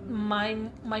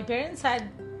my parents had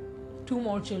 2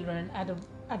 more children at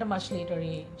a much later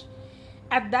age.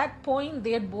 At that point,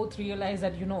 they had both realized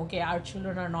that, okay, our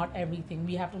children are not everything.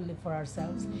 We have to live for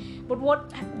ourselves. But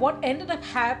what ended up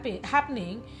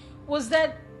happening was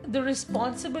that the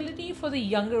responsibility for the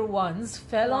younger ones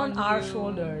fell on our you.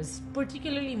 shoulders,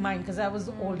 particularly mine because I was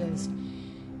the oldest.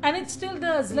 And it still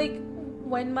does. Like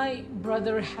when my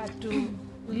brother had to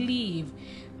leave,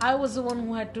 I was the one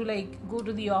who had to like go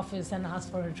to the office and ask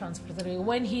for a transfer certificate.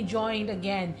 When he joined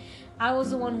again, I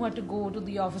was the one who had to go to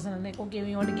the office and I'm like, okay,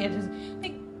 we want to get his,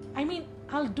 like, I mean,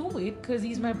 I'll do it because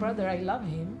he's my brother. I love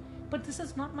him. But this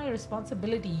is not my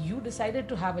responsibility. You decided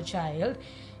to have a child.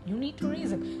 You need to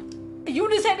raise him. You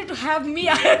decided to have me.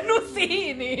 I had no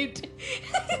say in it.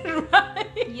 Right?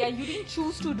 Yeah, you didn't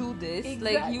choose to do this.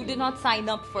 Like, Exactly. you did not sign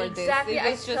up for Exactly. this. I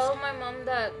It was just... tell my mom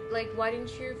that, like, why did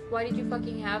you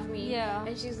fucking have me? Yeah.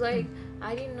 And she's like,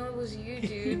 I didn't know it was you,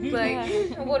 dude.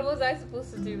 Like, what was I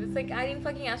supposed to do? It's like, I didn't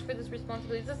fucking ask for this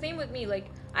responsibility. It's the same with me. Like,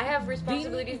 I have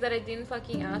responsibilities that I didn't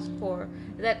fucking ask for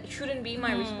that shouldn't be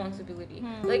my responsibility.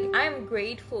 Like, I'm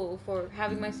grateful for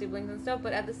having my siblings and stuff,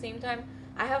 but at the same time,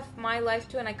 I have my life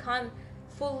too, and I can't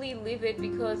fully live it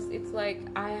because it's like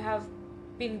I have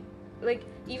been, like,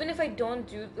 even if I don't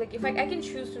do, like, if I can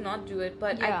choose to not do it,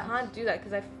 but Yeah. I can't do that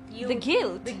because I feel The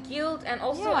guilt. and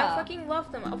also Yeah. I fucking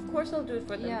love them. Of course I'll do it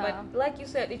for them, Yeah. but like you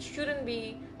said, it shouldn't be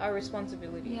our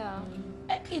responsibility. Yeah.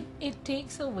 It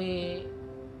takes away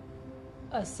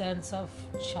a sense of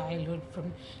childhood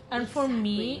from, and for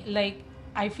me, like,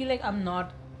 I feel like I'm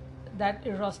not that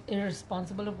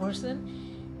irresponsible a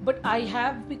person, but I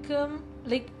have become,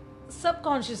 like,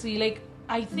 subconsciously, like,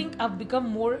 I think I've become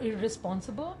more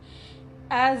irresponsible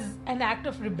as an act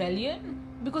of rebellion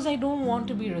because I don't want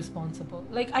to be responsible.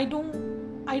 Like, I don't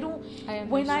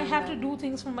when I understand have to that. do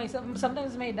things for myself,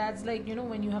 sometimes my dad's like, you know,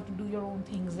 when you have to do your own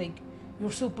things, like,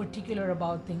 you're so particular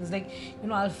about things, like, you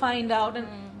know, I'll find out, and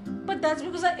but that's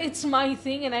because it's my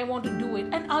thing and I want to do it,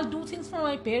 and I'll do things for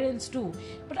my parents too,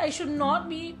 but I should not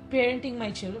be parenting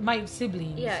my children, my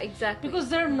siblings. Yeah, exactly. Because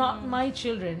they're not my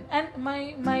children. And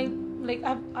my like,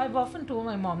 I've often told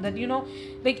my mom that, you know,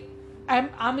 like,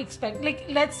 I'm expect, like,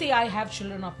 let's say I have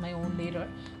children of my own later,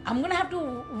 I'm gonna have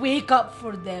to wake up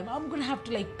for them, I'm gonna have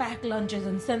to, like, pack lunches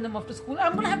and send them off to school,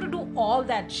 I'm gonna have to do all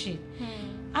that shit.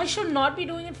 I should not be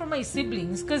doing it for my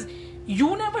siblings because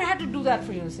you never had to do that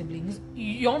for your siblings.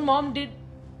 Your mom did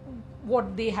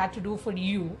what they had to do for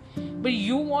you, but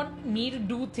you want me to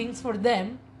do things for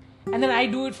them, and then I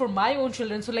do it for my own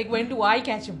children. So, like, when do I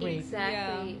catch a break?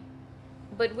 Exactly. Yeah.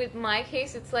 But with my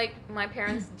case, it's like my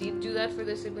parents did do that for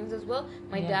their siblings as well.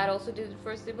 My Yeah. dad also did it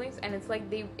for his siblings, and it's like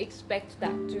they expect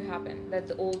that to happen. That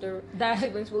the older That-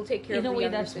 siblings will take care of In the a way,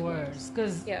 younger that's siblings. worse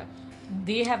because Yeah.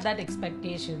 they have that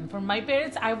expectation. For my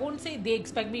parents, I won't say they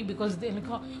expect me because they're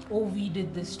like, oh, we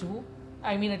did this too.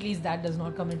 I mean, at least that does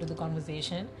not come into the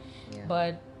conversation. Yeah.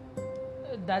 But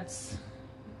that's,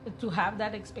 to have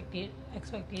that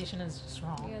expectation is just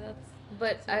wrong. Yeah, that's...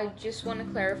 But I just want to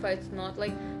clarify, it's not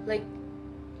like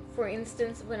for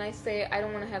instance, when I say I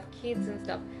don't want to have kids and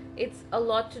stuff, it's a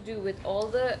lot to do with all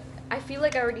the, I feel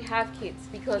like I already have kids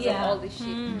because of Yeah. all this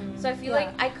shit. So I feel Yeah.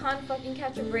 like I can't fucking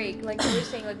catch a break. Like you were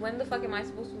saying, like, when the fuck am I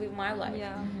supposed to live my life?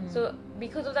 Yeah. So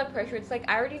because of that pressure, it's like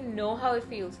I already know how it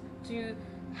feels to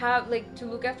have, like, to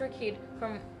look after a kid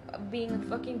from being a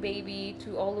fucking baby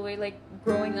to all the way, like,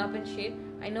 growing up and shit.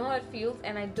 I know how it feels,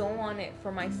 and I don't want it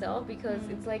for myself because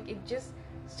it's like it just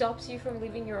stops you from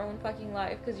living your own fucking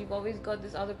life because you've always got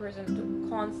this other person to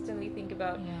constantly think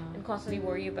about Yeah. and constantly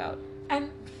worry about.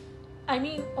 And I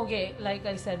mean, okay, like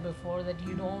I said before, that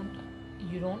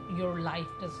your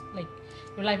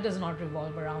life does not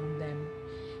revolve around them,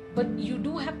 but you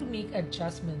do have to make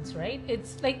adjustments, right?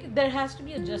 It's like there has to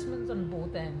be adjustments on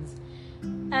both ends,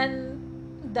 and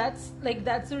that's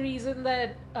the reason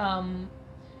that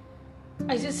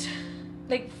I just,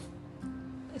 like,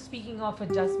 speaking of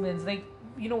adjustments, like,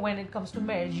 you know, when it comes to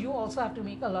marriage, you also have to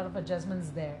make a lot of adjustments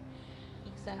there.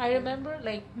 Exactly. I remember,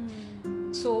 like,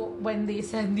 so when they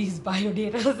send these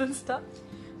biodatas and stuff,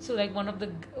 so, like, one of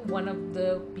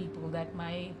the people that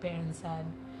my parents had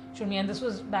showed me, and this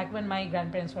was back when my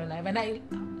grandparents were alive, and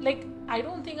I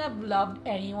don't think I've loved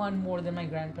anyone more than my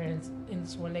grandparents in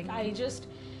this world. Like, I just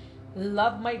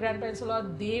loved my grandparents a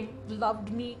lot. They've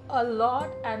loved me a lot,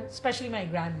 and especially my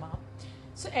grandma.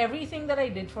 So everything that I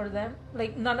did for them,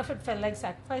 like, none of it felt like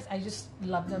sacrifice. I just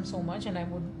loved them so much, and I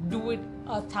would do it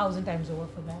 1,000 times over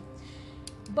for them.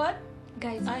 But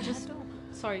Guys, I just... had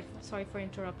to. Sorry for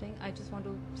interrupting. I just want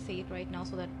to say it right now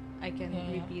so that I can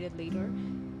repeat it later.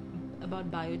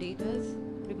 About biodatas,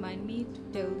 remind me to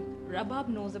tell... Rabab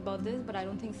knows about this, but I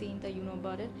don't think, Sainta, you know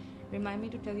about it. Remind me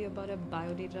to tell you about a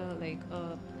biodata, like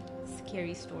a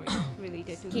scary story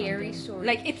related to Scary something. story.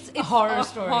 Like, it's A horror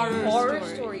story. Horror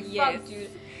story. Yes. Fuck, dude.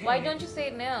 Why don't you say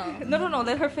it now? No,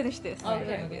 let her finish this.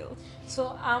 Okay. I will.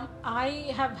 So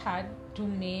I have had to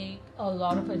make a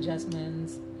lot of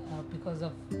adjustments because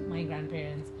of my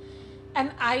grandparents,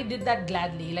 and I did that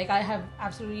gladly. Like, I have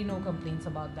absolutely no complaints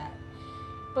about that.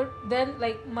 But then,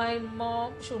 like, my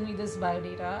mom showed me this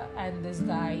biodata, and this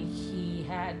guy, he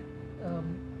had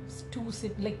two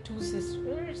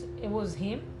sisters. It was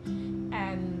him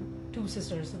and two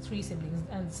sisters, so three siblings,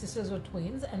 and sisters were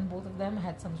twins, and both of them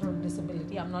had some sort of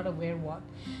disability. I'm not aware what.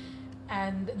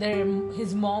 And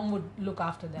his mom would look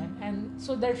after them, and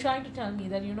so they're trying to tell me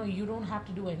that, you don't have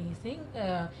to do anything.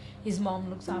 His mom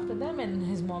looks after them, and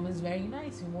his mom is very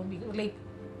nice. You won't be like,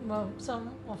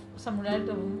 some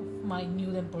relative of mine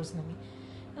knew them personally,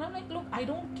 and I'm like, look, I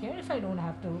don't care if I don't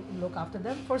have to look after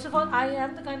them. First of all, I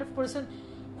am the kind of person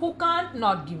who can't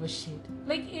not give a shit.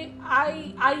 Like,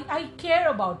 I care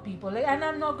about people, like, and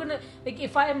I'm not gonna, like,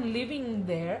 if I am living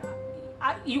there,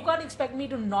 you can't expect me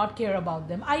to not care about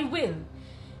them. I will.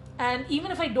 And even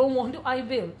if I don't want to, I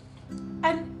will.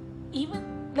 And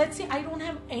even, let's say I don't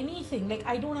have anything, like,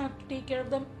 I don't have to take care of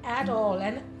them at all,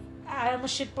 and I am a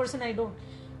shit person,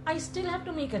 I still have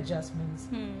to make adjustments.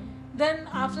 Then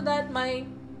after that, my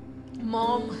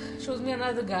mom shows me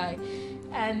another guy,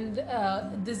 and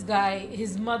this guy,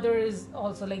 his mother is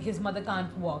also, like, his mother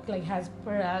can't walk, like, has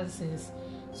paralysis,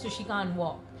 so she can't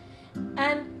walk.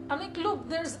 And I'm like, look,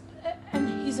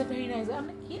 and he's a very nice guy. I'm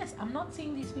like, yes, I'm not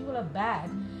saying these people are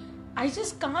bad. I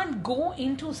just can't go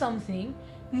into something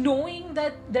knowing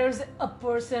that there's a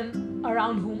person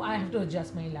around whom I have to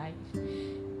adjust my life.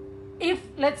 If,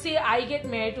 let's say, I get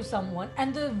married to someone,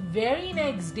 and the very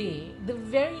next day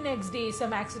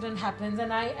some accident happens,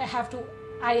 and I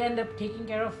end up taking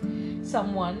care of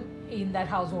someone in that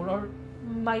household, or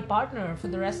my partner, for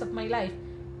the rest of my life,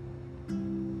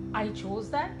 I chose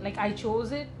that. Like, I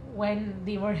chose it when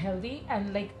they were healthy,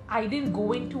 and, like, I didn't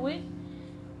go into it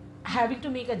having to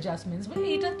make adjustments. But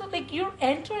later, like, you're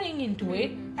entering into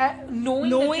it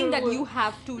knowing that you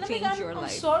have to change your life. I'm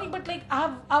sorry, but, like,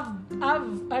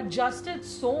 I've adjusted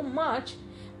so much.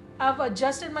 I've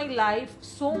adjusted my life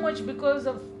so much because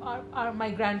of my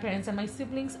grandparents and my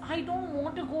siblings. I don't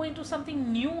want to go into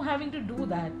something new having to do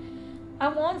that. I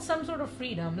want some sort of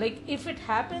freedom. Like, if it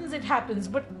happens, it happens.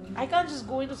 But I can't just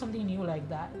go into something new like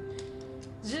that.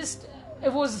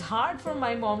 It was hard for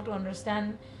my mom to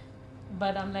understand.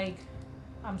 But I'm like,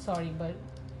 I'm sorry, but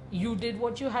you did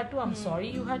what you had to. I'm sorry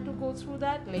you had to go through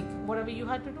that. Like, whatever you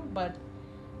had to do. But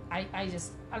I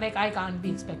just, like, I can't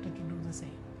be expected to do the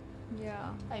same. Yeah.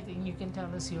 I think you can tell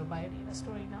us your biodata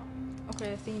story now.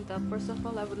 Okay, Sinta, first of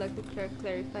all, I would like to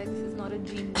clarify this is not a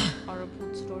gene or a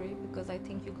food story, because I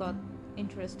think you got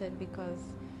interested because...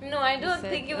 No, I don't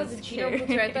think it was a cheat or food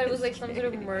story. I thought it was like some sort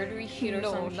of murdery shit or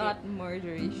some shit. No, not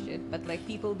murdery shit, but like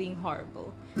people being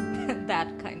horrible.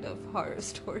 That kind of horror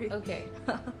story. Okay.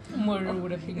 Murder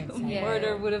would have been exciting. Yeah.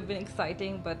 Murder would have been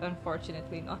exciting, but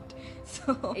unfortunately not.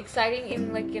 So exciting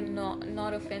in like a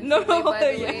not offensive no, way, by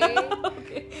the way.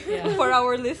 Okay. Yeah. For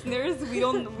our listeners, we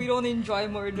don't enjoy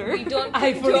murder. We don't.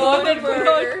 I forgot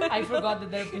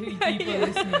that there are people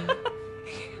listening.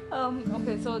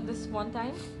 Okay, so this one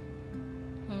time,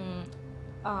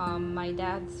 my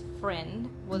dad's friend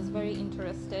was very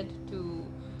interested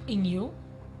in you.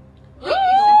 Wait,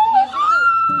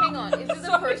 hang on. Is it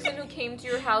the person who came to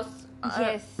your house?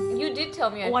 Yes. You did tell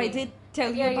me. I did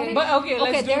tell you about it. But okay,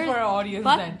 let's do it for our audience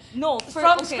then. No,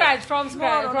 from scratch. Come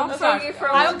on.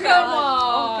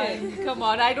 Okay. Come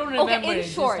on. I don't remember okay, it.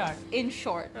 In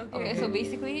short. Okay, so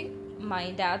basically, my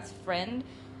dad's friend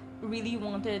really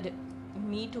wanted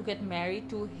me to get married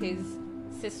to his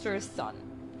sister's son.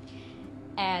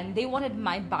 And they wanted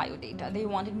my biodata. They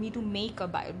wanted me to make a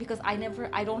bio, because I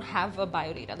don't have a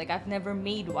biodata. Like, I've never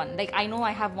made one. Like, I know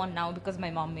I have one now because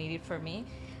my mom made it for me.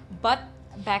 But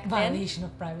back then... Violation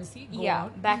of privacy. Go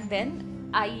on. Back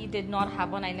then, I did not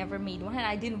have one. I never made one. And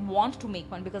I didn't want to make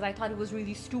one because I thought it was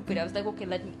really stupid. I was like, okay,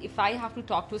 if I have to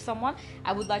talk to someone,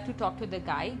 I would like to talk to the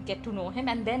guy, get to know him.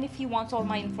 And then if he wants all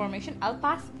my information, I'll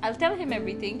tell him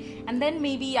everything. And then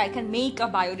maybe I can make a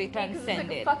biodata and send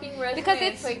like it. A fucking resume. Because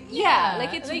it's like,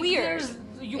 it's weird.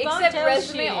 You except can't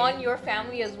resume shit. on your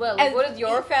family as well. Like, what does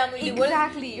your family do?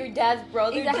 Exactly. What does your dad's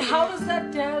brother do? How does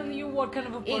that tell you what kind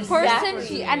of a person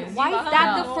Exactly. And why is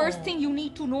that the know. first thing you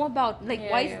need to know about? Like,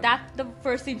 why is that the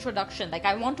first introduction? Like,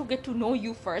 I want to get to know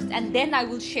you first, and then I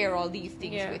will share all these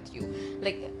things with you.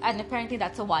 Like, and apparently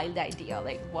that's a wild idea.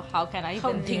 Like, well, how can I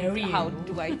even think? How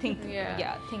do I think?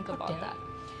 Think about that.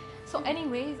 So,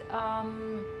 anyways,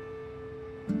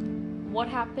 what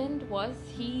happened was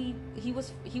he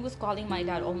was calling my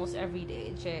dad almost every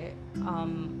day.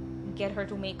 get her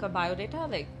to make a biodata.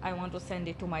 Like, I want to send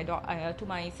it to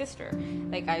my sister.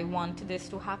 Like, I want this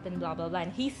to happen, blah blah blah.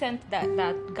 And he sent that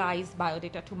guy's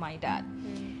biodata to my dad.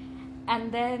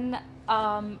 And then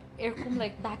এরকম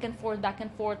like back and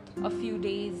forth a few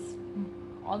days,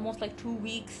 almost like 2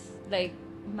 weeks. Like,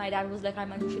 my dad was like,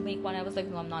 you should make one. I was like,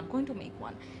 no, I'm not going to make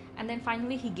one. And then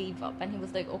finally he gave up and he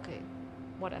was like, okay,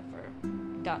 whatever,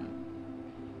 done.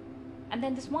 And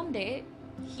then this one day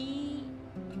he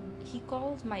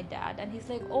calls my dad and he's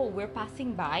like, oh, we're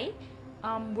passing by,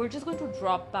 we're just going to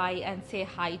drop by and say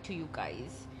hi to you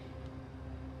guys.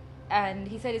 And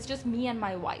he said, it's just me and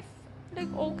my wife.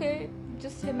 Like, okay,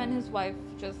 just him and his wife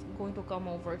just going to come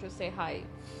over to say hi,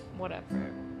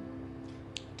 whatever.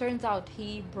 Turns out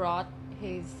he brought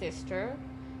his sister,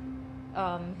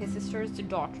 his sister's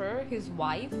daughter, his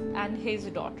wife, and his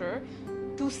daughter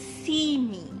to see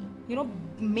me. You know,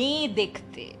 me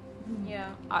dekhte. Yeah.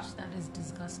 That is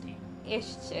disgusting.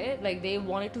 Like, they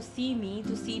wanted to see me,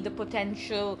 to see the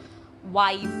potential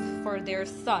wife for their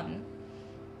son.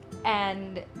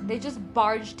 And they just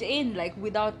barged in, like,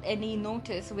 without any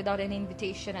notice, without any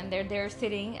invitation. And they're there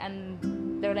sitting and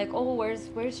they're like, oh, where's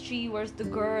she? Where's the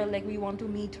girl? Like, we want to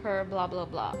meet her, blah, blah,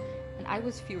 blah. And I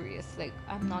was furious. Like,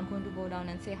 I'm not going to go down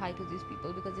and say hi to these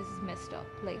people because this is messed up.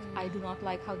 Like, I do not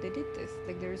like how they did this.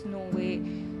 Like, there's no way...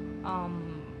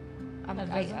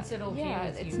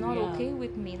 it's not okay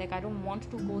with me. Like, I don't want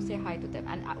to go say hi to them.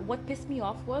 And what pissed me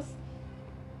off was,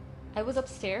 I was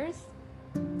upstairs,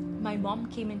 my mom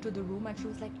came into the room and she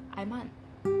was like, Ayman,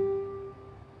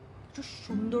 একটু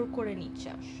সুন্দর করে নিচে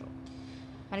আসো.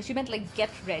 And she meant, like,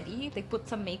 get ready, like, put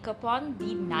some makeup on,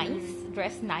 be nice,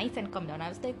 dress nice, and come down. I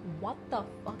was like, what the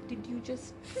fuck did you just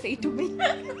say to me?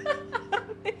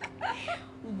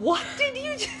 What did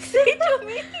you just say to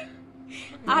me?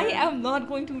 I am not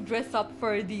going to dress up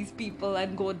for these people and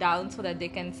go down so that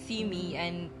they can see me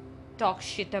and talk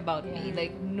shit about me.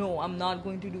 Like, no, I'm not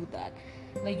going to do that.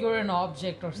 Like, you're an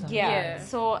object or something. Yeah.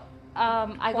 So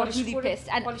I got really pissed.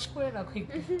 And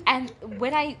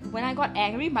when I got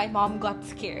angry, my mom got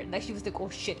scared. Like, she was like,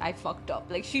 oh shit, I fucked up.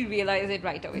 Like, she realized it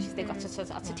right away. She's like,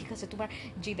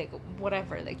 like,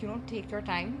 whatever. Like, you know, take your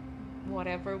time.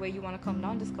 Whatever way you want to come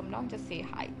down, just say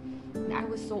hi. And I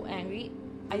was so angry.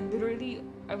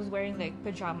 I was wearing, like,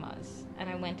 pajamas, and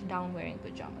I went down wearing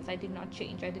pajamas. I did not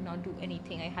change. I did not do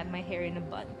anything. I had my hair in a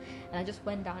bun, and I just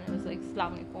went down and was like,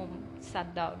 Assalamu alaikum, sat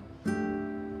down.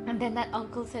 And then that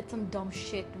uncle said some dumb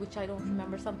shit, which I don't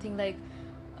remember. Something like,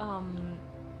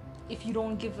 if you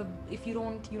don't,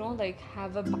 you know, like,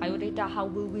 have a biodata, how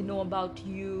will we know about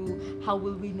you? How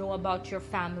will we know about your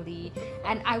family?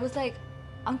 And I was like,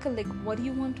 uncle, like, what do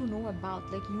you want to know about?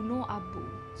 Like, you know Abu.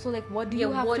 So, like, what do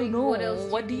you have to know?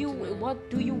 What do you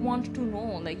want to know?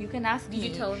 Like, you can ask me. Did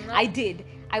you tell him that? I did.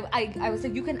 I was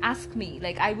like, you can ask me.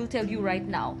 Like, I will tell you right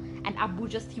now. And Abu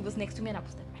he was next to me and I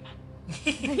was like,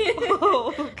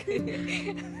 oh, okay.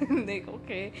 Like,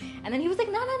 okay. And then he was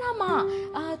like, na ma,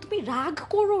 tumi rag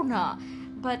koro na.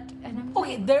 But, and I'm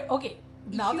okay.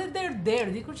 Now that they're there,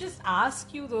 they could just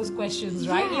ask you those questions,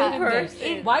 right?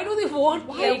 Yeah, why do they want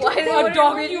a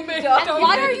document? And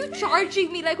why are you charging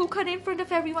me, like, in front of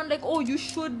everyone, like, oh, you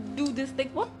should do this?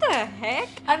 Like, what the heck?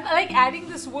 And, like, adding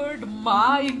this word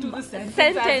ma into the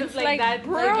sentence like that,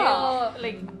 bruh.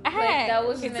 like that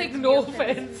was it's like no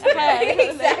offense.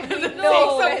 Exactly. No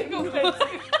offense.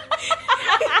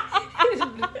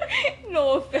 No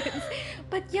offense.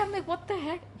 But yeah, I'm like, what the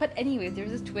heck? But anyways,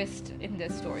 there's a twist in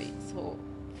this story. So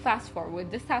fast forward.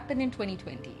 This happened in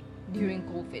 2020 during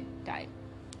COVID time.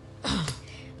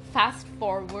 Fast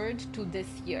forward to this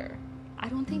year. I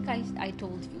don't think I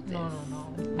told you this.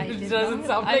 No. It doesn't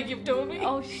sound like you've told me.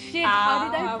 Oh shit,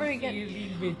 how did I forget?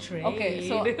 Feeling betrayed. Okay,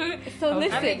 so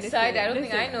listen. I'm excited. I don't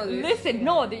think I know this. Listen,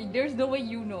 no, there's no way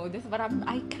you know this, but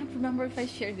I can't remember if I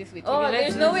shared this with you. Oh,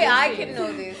 there's no way I can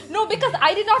know this. No, because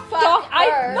I did not talk.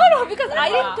 Because I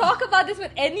didn't talk about this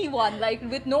with anyone, like,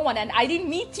 with no one, and I didn't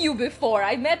meet you before.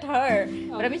 I met her,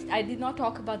 but I did not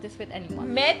talk about this with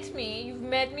anyone. Met me? You've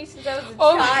met me since I was a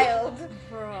child.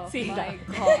 Bro, see, my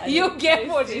God, you get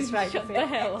what she's trying to shut say. the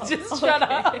hell up. Just shut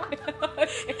up.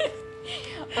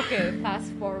 Okay,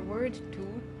 fast forward to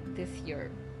this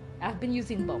year. I've been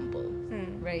using Bumble,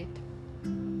 right?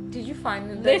 Did you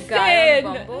find the guy on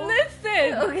Bumble?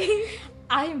 Listen. Okay.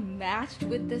 I matched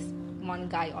with this one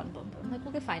guy on Bumble. I'm like,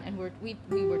 okay, fine, and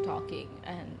we were talking,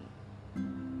 and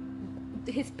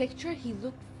his picture, he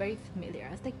looked very familiar.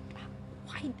 I was like,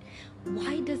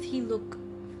 why does he look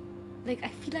like, I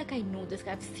feel like I know this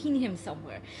guy, I've seen him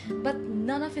somewhere, but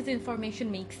none of his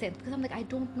information makes sense, because I'm like, I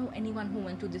don't know anyone who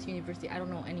went to this university, I don't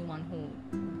know anyone who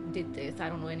did this. I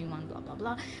don't know anyone, blah blah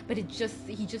blah. But he just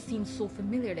seems so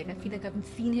familiar. Like I feel like I've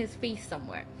seen his face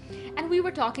somewhere. And we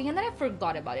were talking, and then I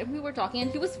forgot about it. We were talking,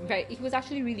 and he was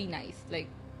actually really nice. Like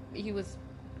he was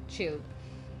chill.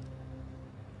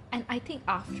 And I think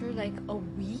after like a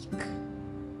week,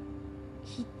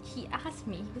 he asked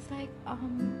me. He was like,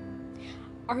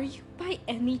 "Are you by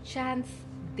any chance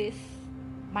this,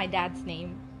 my dad's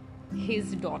name,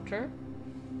 his daughter?"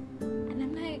 And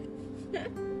I'm like,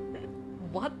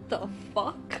 what the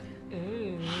fuck?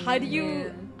 Ooh, Why do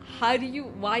you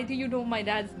know my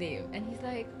dad's name? And he's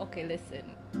like, okay, listen,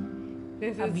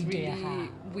 this is really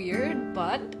weird,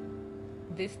 but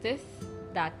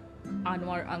that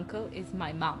Anwar uncle is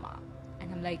my mama.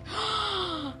 And I'm like,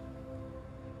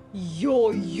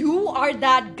 yo, you are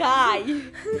that guy.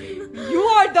 You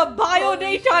are the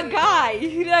biodata guy.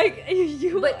 Like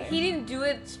you. But he didn't do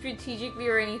it strategically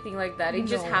or anything like that. It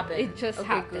just happened. It just Okay,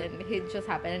 happened. good. It just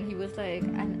happened. And he was like,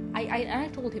 and I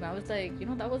told him, I was like,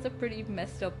 that was a pretty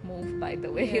messed up move, by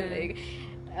the way. Yeah. Like,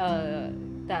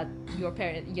 that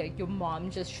your mom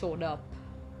just showed up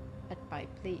at my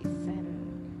place,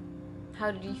 and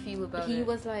How did he feel about it? he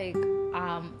was like,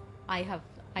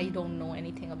 I don't know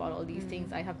anything about all these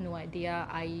things. I have no idea.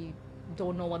 I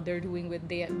don't know what they're doing with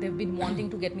they've been wanting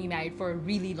to get me married for a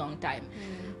really long time,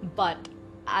 but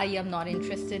I am not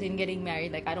interested in getting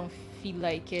married. Like I don't feel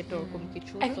like it or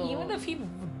And even if he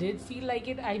did feel like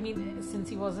it, I mean, since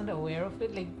he wasn't aware of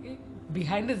it, like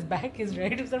behind his back, his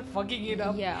relatives are fucking it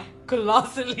up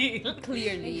colossally.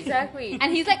 clearly. Exactly.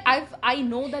 And he's like, I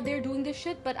know that they're doing this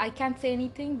shit, but I can't say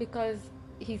anything because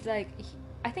he's like,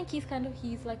 I think he's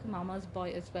like a mama's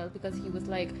boy as well, because he was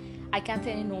like, I can't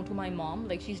say any no to my mom.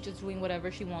 Like she's just doing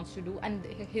whatever she wants to do, and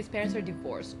his parents are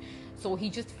divorced, so he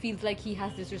just feels like he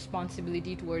has this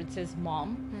responsibility towards his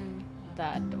mom,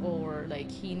 that, or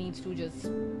like he needs to just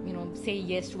say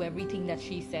yes to everything that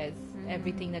she says,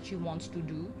 everything that she wants to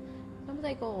do. I was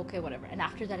like, oh, okay, whatever. And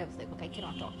after that, I was like, okay, I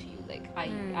cannot talk to you. Like,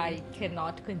 I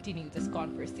cannot continue this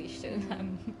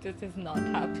conversation. This is not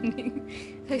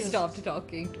happening. I stopped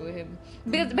talking to him.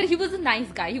 But he was a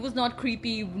nice guy. He was not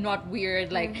creepy, not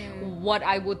weird, like what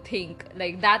I would think.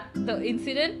 Like that, the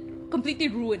incident completely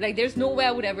ruined. Like, there's no way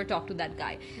I would ever talk to that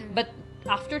guy. But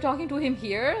after talking to him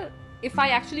here, if I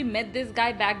actually met this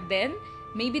guy back then,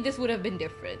 maybe this would have been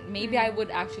different. Maybe I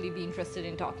would actually be interested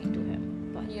in talking to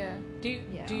him. But Yeah.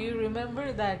 Do you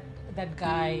remember that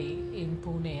guy in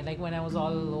Pune? Like when I was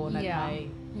all alone at my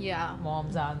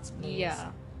mom's aunt's place. Yeah.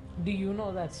 Do you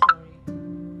know that story?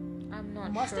 I'm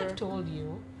not Must sure. have told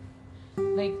you.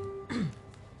 Like,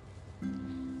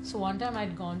 so one time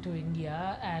I'd gone to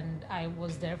India and I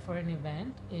was there for an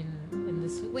event in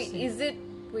this. city.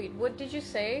 Wait, what did you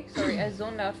say? Sorry, I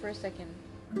zoned out for a second.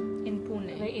 In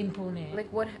Pune. Like in Pune.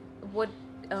 Like what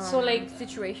So, like,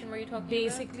 situation were you talking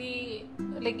basically,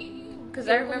 like, Because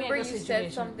I remember you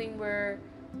said something where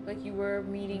like you were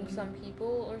meeting some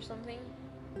people or something.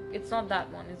 It's not that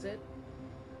one, is it?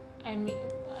 I mean,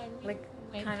 Like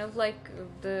kind of like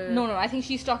the No, I think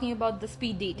she's talking about the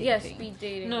speed dating thing. speed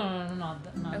dating. No, not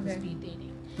the Okay. speed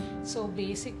dating. So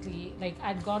basically, like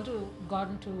I'd gone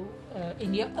to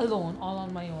India alone, all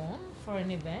on my own for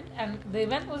an event, and the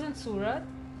event was in Surat,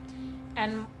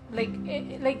 and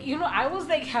I was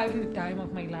like having the time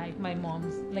of my life. My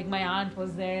mom's, like my aunt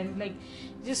was there, and like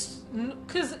just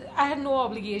because I had no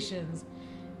obligations,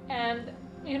 and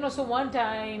so one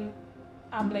time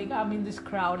I'm in this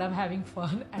crowd, I'm having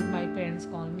fun, and my parents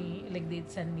call me, like they'd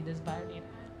send me this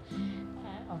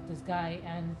biodata of this guy,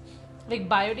 and like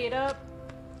biodata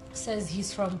says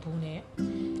he's from Pune,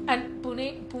 and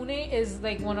Pune is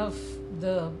like one of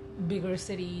the bigger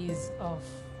cities of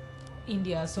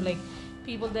India, so like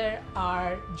people there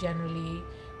are generally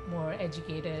more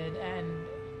educated, and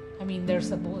I mean they're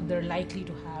likely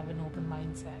to have an open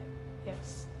mindset.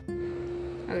 Yes.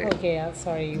 Okay,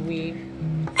 sorry, we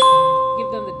give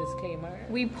them the disclaimer.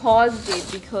 We paused it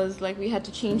because like we had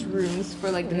to change rooms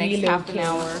for like the next half an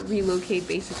hour, relocate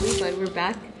basically, but we're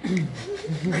back.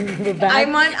 We're back.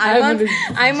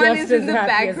 Ayman is just in as the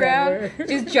happy as background, ever.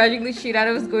 just judging the shit out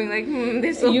of us, going like,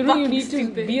 this is so You fucking need to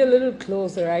stupid. be a little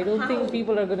closer. I don't think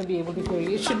people are going to be able to hear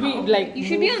you. Should we like? You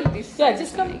should be move on this Yeah, side.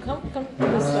 just come to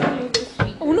this side.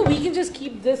 Oh no, we can just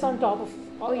keep this on top of.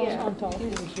 On top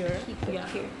over here. Yeah.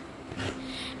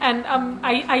 And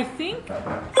I think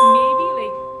maybe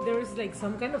like there's like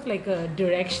some kind of like a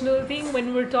directional thing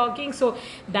when we're talking, so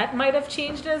that might have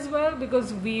changed as well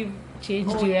because we've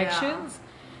changed directions.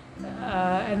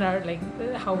 And our like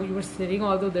how we were sitting,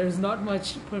 although there's not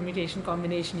much permutation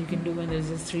combination you can do when there's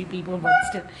just three people, but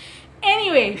still.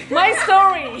 Anyway, my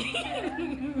story.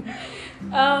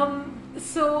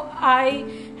 So I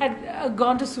had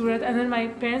gone to Surat, and then my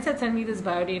parents had sent me this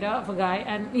biodata of a guy,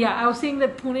 and yeah, I was saying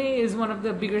that Pune is one of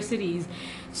the bigger cities,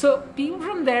 so people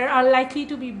from there are likely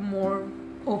to be more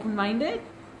open-minded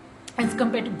as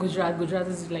compared to Gujarat. Gujarat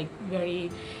is like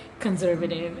very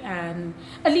conservative, and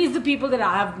at least the people that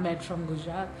I've met from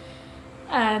Gujarat.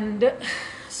 And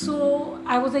so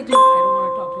I was like, look, I don't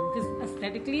want to talk to him because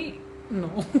aesthetically,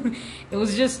 no, it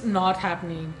was just not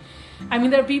happening. I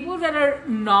mean, there are people that are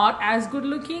not as good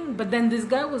looking, but then this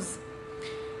guy was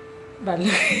bad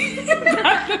looking.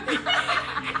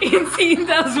 In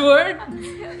Seenda's word,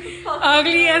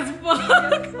 ugly as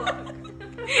fuck.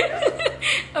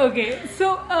 Okay,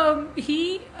 so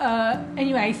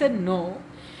anyway, I said no,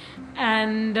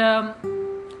 and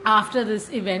after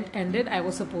this event ended, I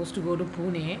was supposed to go to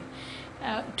Pune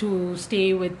to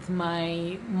stay with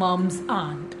my mom's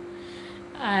aunt.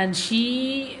 And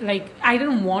she, like, I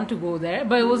didn't want to go there,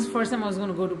 but it was the first time I was going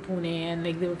to go to Pune, and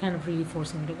like they were kind of really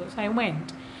forcing me to go. So I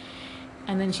went.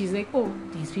 And then she's like, oh,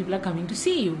 these people are coming to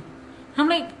see you. I'm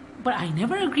like, but I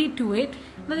never agreed to it.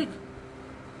 Like,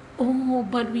 oh,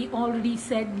 but we already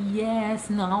said yes.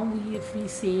 Now if we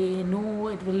say no,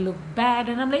 it will look bad.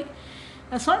 And I'm like,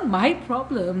 that's not my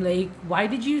problem. Like, why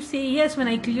did you say yes when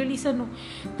I clearly said no?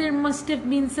 There must have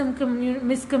been some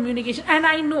miscommunication. And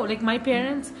I know, like, my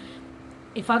parents,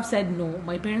 if I've said no,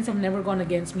 my parents have never gone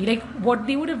against me. Like, what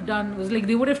they would have done was, like,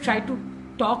 they would have tried to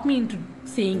talk me into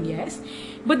saying yes,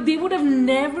 but they would have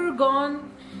never gone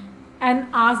and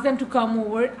asked them to come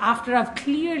over after I've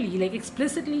clearly, like,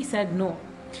 explicitly said no.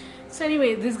 So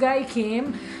anyway, this guy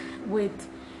came with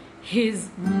his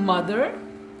mother,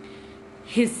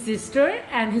 his sister,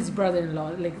 and his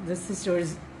brother-in-law, like the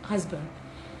sister's husband.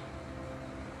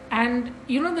 And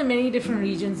you know, there are many different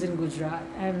regions in Gujarat,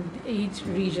 and each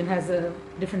region has a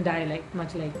different dialect,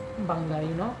 much like Bangla,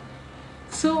 you know.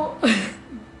 So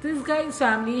this guy's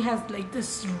family has like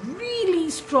this really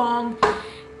strong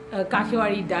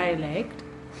Kathiawadi dialect,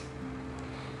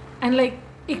 and like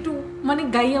ekটু মানে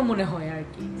গাইয়া মনে হয় আর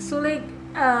কি. So like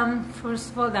first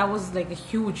of all, that was like a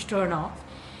huge turn off,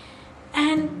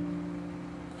 and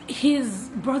his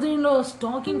brother-in-law was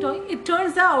talking. It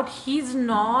turns out he's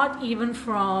not even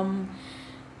from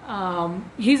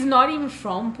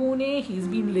Pune. He's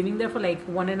been living there for like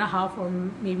 1.5 or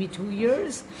maybe 2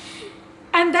 years,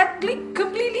 and that like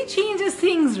completely changes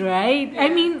things, right? I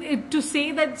mean, to say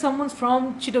that someone's from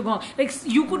Chittagong, like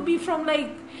you could be from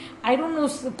like, I don't know,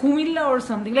 Kumilla or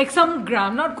something, like some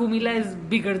gram. Not Kumilla is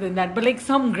bigger than that, but like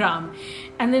some gram.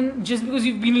 And then just because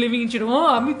you've been living in Chittagong, oh,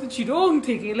 I'm to Chittagong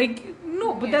theke, like no,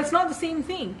 but that's not the same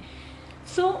thing.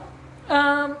 So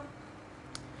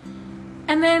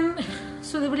and then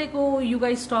so they were like, oh, you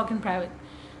guys talk in private.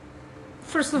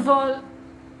 First of all,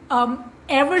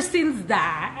 ever since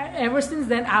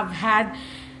then I've had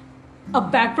a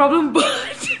back problem.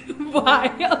 But why?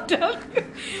 I'll tell you.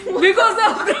 Because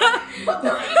of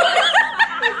the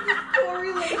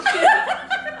correlation.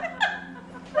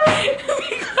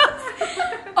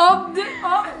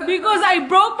 because I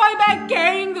broke my back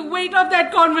carrying the weight of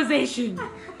that conversation.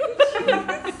 Because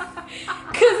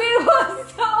it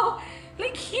was so,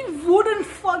 like, he wouldn't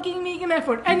fucking make an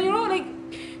effort. And you know, like,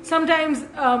 sometimes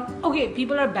okay,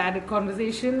 people are bad at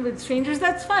conversation with strangers.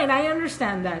 That's fine, I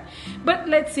understand that. But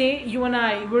let's say you and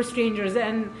I were strangers,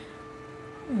 and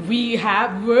we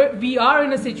are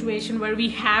in a situation where we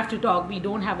have to talk. We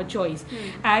don't have a choice.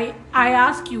 I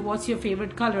ask you, what's your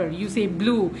favorite color? You say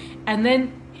blue, and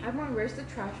then Arman, where's the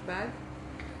trash bag?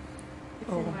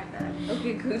 It's Oh. in my bag.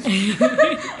 Okay, good. I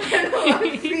don't know,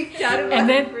 I'm freaked out about and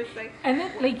it for a second.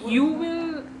 then like you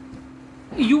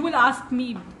will ask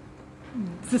me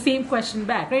the same question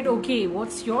back, right? Okay,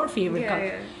 what's your favorite color?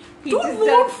 Yeah. He Dude just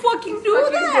won't does- fucking he's do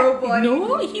fucking that. robot.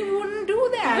 No, he wouldn't do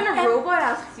that. Even a And- robot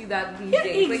asks you that these Yeah,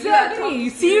 days. Like, you gotta exactly.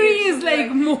 talk Siri serious, is like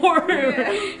more,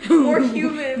 more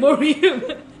human. more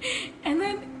human. And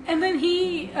then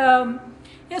he,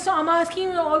 so I'm asking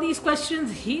him all these questions.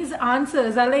 His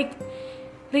answers are like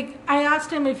I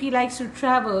asked him if he likes to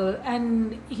travel,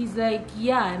 and he's like,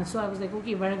 yeah. And so I was like,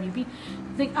 okay, where have you been?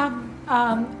 Like,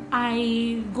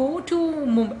 I go to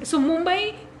Mumbai. So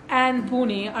Mumbai and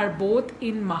Pune are both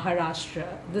in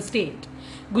Maharashtra, the state.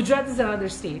 Gujarat is another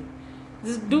state.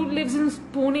 This dude lives in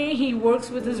Pune. He works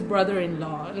with his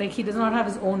brother-in-law. Like, he does not have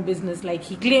his own business like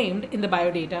he claimed in the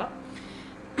biodata.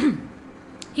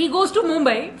 He goes to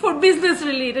Mumbai for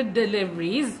business-related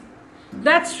deliveries.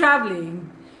 That's traveling.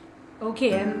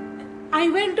 Okay, and I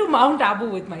went to Mount Abu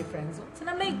with my friends once, and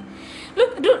I'm like,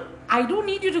 look, dude, I don't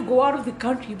need you to go out of the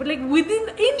country, but like within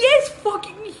India is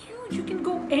fucking huge. You can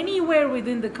go anywhere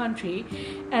within the country,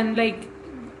 and like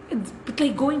but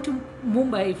like going to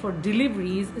Mumbai for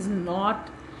deliveries is not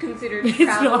Considered it's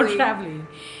not traveling.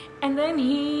 And then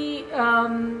he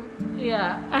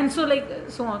and so like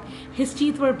so on. His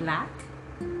teeth were black,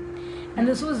 and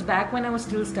this was back when I was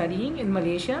still studying in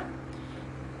Malaysia.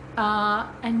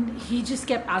 And he just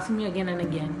kept asking me again and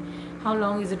again, how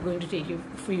long is it going to take you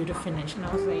for you to finish? And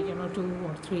I was like, 2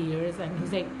 or 3 years. And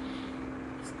he's like,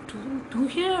 2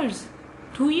 years,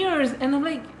 2 years. And I'm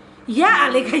like, yeah,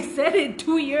 like I said it,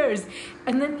 2 years.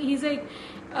 And then he's like,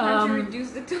 Can't you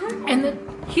reduce the time? and then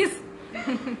he's,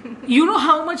 you know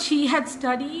how much he had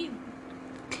studied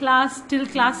till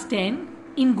class 10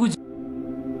 in Gujarat.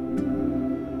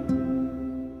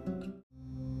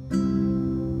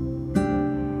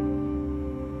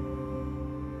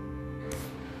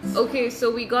 Okay, so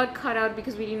we got cut out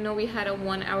because we didn't know we had a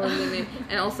 1 hour limit,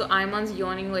 and also Ayman's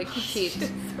yawning like shit.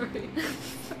 Sorry.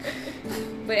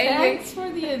 But anyway, Thanks for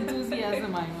the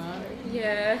enthusiasm, Aima.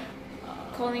 yeah,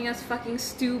 calling us fucking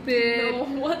stupid, No,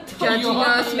 what the judging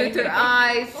us with her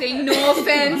eyes, saying no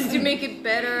offense to make it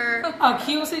better.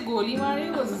 Akhiyo se goli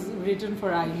mare was written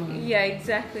for Aima. Yeah,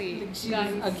 exactly. Guys,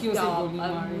 Akhiyo se stop. goli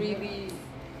mare. I'm really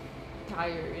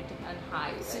tired and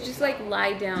high. So just like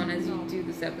lie down as you do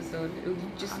this episode.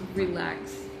 Just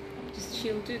relax. Just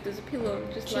chill, dude. There's a pillow.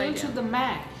 Just lie Chill to down. the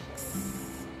max.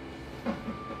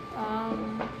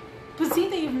 But see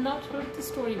that you've not heard the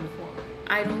story before.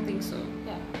 I don't think so.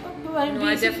 Yeah. No,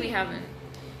 I definitely haven't.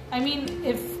 I mean,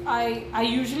 if I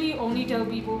usually only tell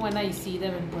people when I see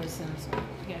them in person, so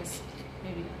I guess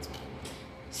maybe that's why.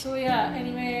 So yeah.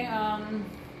 Anyway,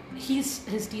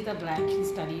 his teeth are black. He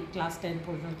studied class 10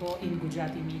 Portanto in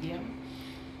Gujarati medium,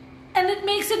 and it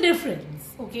makes a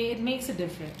difference. Okay, it makes a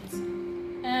difference.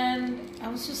 And I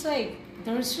was just like,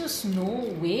 there's just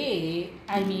no way.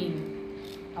 I mean,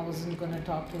 I wasn't gonna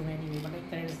talk to him anyway, but like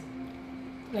there's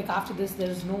like after this,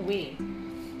 there's no way.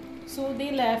 So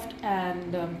they left,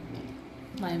 and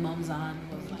my mom's aunt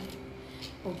was like,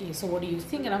 okay, so what do you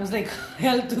think? And I was like,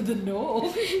 hell to the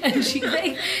no. And she's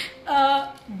like,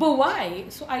 but why?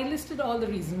 So I listed all the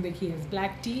reasons. Like, he has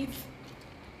black teeth.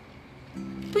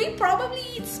 But he probably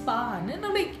eats pan. And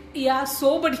I'm like, yeah,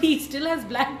 so, but he still has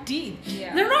black teeth.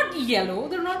 Yeah. They're not yellow,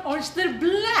 they're not orange, they're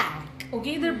black.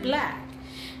 Okay, they're black.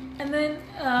 And then,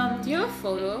 Do you have a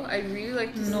photo? I'd really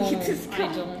like to no, see this I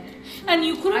guy. don't. And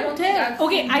you I couldn't don't think tell. I've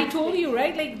Okay, seen I this told you,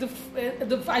 right? Like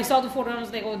I saw the photo and I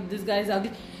was like, oh, this guy's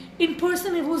ugly. In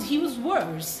person, he was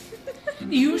worse.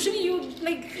 Usually, you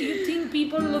think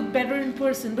people look better in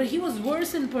person, but he was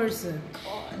worse in person.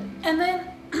 God. And then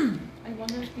I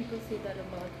wonder if people say that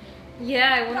about me.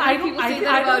 Yeah, I wonder I if don't. people say I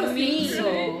that don't about think me.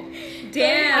 so.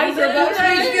 Damn, I so don't that's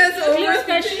making us over.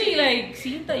 especially like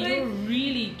Sita, you're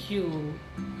really cute.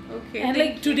 Okay. And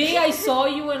like today, I saw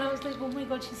you and I was like, oh my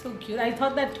god, she's so cute. I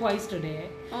thought that twice today.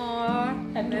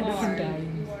 Aww. At That's different sweet.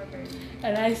 times. You are very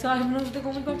And I saw him and I was like,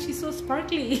 oh my god, she's so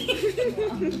sparkly.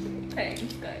 Thanks,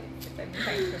 guys.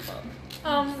 Thanks for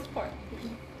um,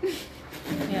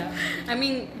 yeah. I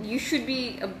mean, you should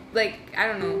be like, I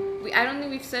don't know. I don't think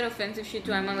we've said offensive shit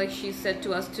to Aiman like she said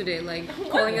to us today, like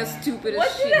calling us stupid as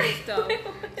What shit did I and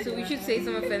stuff. So we should say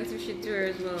some offensive shit to her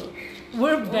as well.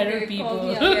 We're better Okay, people. call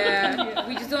me out. Yeah,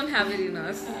 we just don't have it in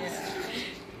us.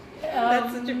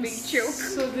 That's such a big joke.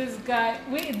 So this guy,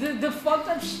 wait, the fucked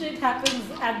up shit happens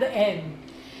at the end.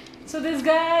 So this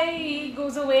guy, he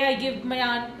goes away. I give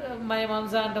my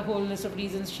mom's aunt a whole list of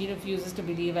reasons she refuses to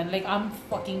believe, and like I'm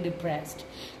fucking depressed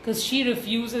because she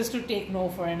refuses to take no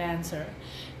for an answer.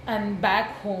 And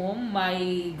back home,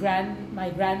 my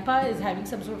grandpa is having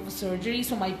some sort of a surgery,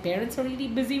 so my parents are really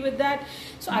busy with that.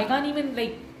 So I can't even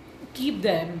like keep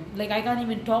them. Like I can't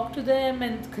even talk to them,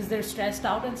 and because they're stressed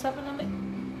out and stuff. And I'm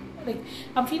like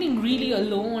I'm feeling really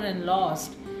alone and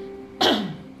lost.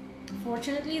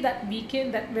 Fortunately, that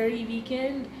very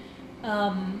weekend,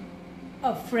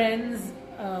 a friend's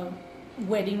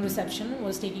wedding reception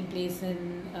was taking place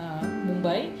in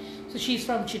Mumbai. So she's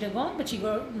from Chittagong, but she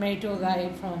got married to a guy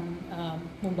from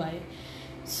Mumbai.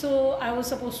 So I was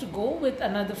supposed to go with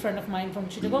another friend of mine from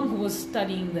Chittagong who was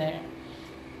studying there.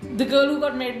 The girl who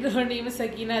got married, her name is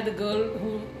Sakina. The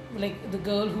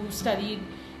girl who studied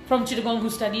from Chittagong, who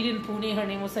studied in Pune, her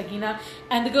name was Sakina.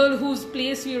 And the girl whose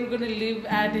place we were going to live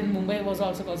at in Mumbai was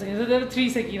also called Sakina. So there were 3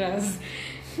 Sakinas.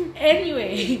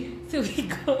 Anyway, so we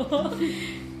go.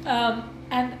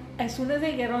 And as soon as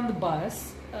I get on the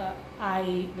bus,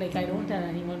 I don't tell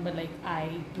anyone, but like I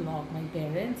block my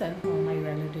parents and all my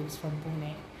relatives from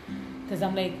Pune. Because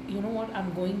I'm like, you know what,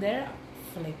 I'm going there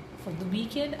for the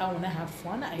weekend. I want to have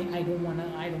fun. I don't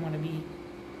want to be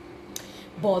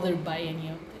bothered by any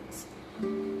of this.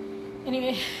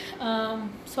 Anyway,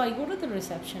 so I go to the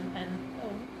reception, and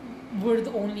we're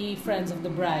the only friends of the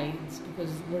brides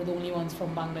because we're the only ones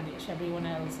from Bangladesh. Everyone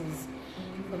else is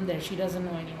from there. She doesn't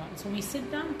know anyone. So we sit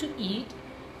down to eat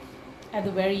at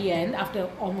the very end after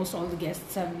almost all the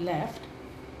guests have left.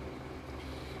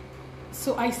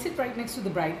 So I sit right next to the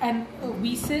bride, and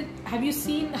we sit. Have you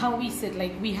seen how we sit?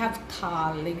 Like we have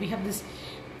thal, like we have this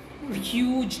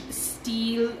huge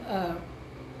steel,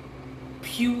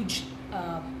 huge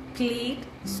plate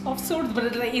of sorts,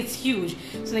 but it's huge.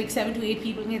 So like 7 to 8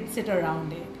 people can sit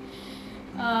around it.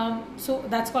 So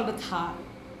that's called a thal.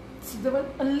 So there were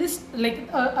a list, like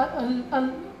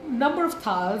a number of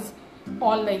thals,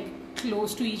 all like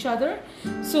close to each other.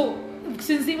 So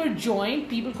since they were joined,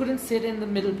 people couldn't sit in the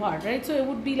middle part, right? So it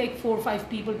would be like 4 or 5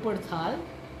 people per thal.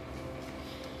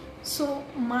 So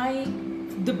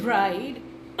the bride,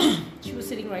 she was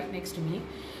sitting right next to me,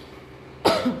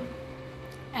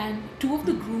 and 2 of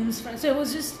the groom's friends. So it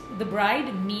was just the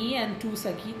bride, me, and 2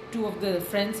 of the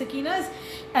friend Sakinas,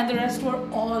 and the rest were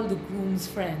all the groom's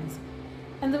friends.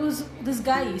 And there was this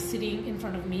guy sitting in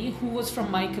front of me who was from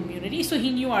my community, so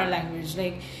he knew our language.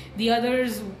 Like the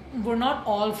others were not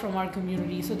all from our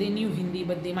community, so they knew Hindi,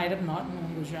 but they might have not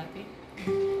known Gujarati.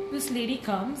 This lady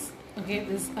comes, okay,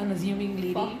 this unassuming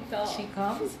lady, she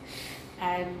comes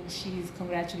and she's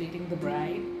congratulating the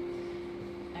bride.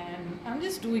 And I'm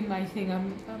just doing my thing,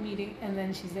 I'm eating, and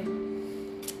then she's like,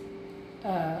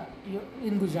 you're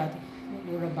in Gujarati,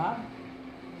 you're a Bab?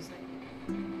 I was like,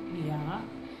 yeah.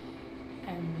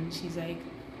 And she's like,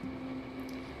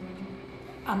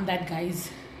 I'm that guy's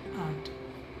aunt,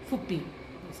 Fuppi.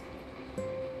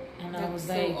 And I was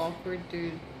like, so awkward,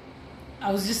 dude.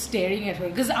 I was just staring at her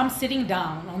because I'm sitting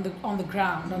down on the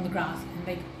ground, on the grass, and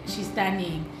like she's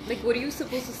standing. Like, what are you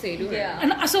supposed to say to her? Yeah.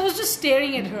 And so I was just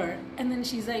staring at her, and then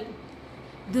she's like,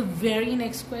 the very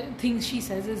next thing she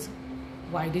says is,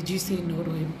 why did you say no to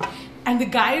him? And the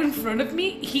guy in front of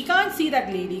me, he can't see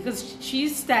that lady because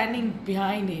she's standing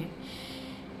behind him.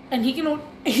 And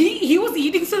he was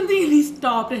eating something and he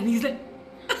stopped and he's like,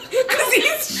 because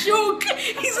he's shook.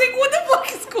 He's like, what the fuck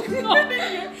is going on in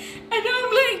here? And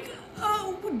I'm like,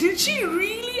 did she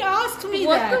really ask me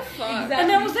that? What the fuck? Exactly.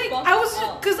 And I was like,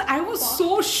 because I was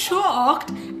so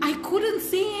shocked, I couldn't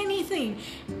say anything.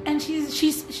 And she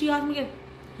asked me again,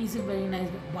 he's a very nice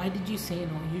guy. Why did you say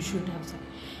no? You shouldn't have said.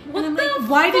 What and I'm the like,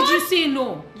 why did you fuck? say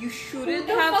no? You shouldn't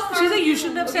Who the have. fuck She's like, you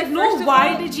shouldn't have Okay, said no. first of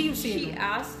Why all, did you say She no?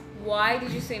 asked, why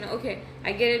did you say no? Okay,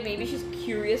 I get it. Maybe she's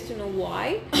curious to know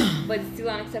why, but it's still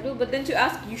unacceptable. But then to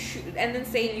ask you should, and then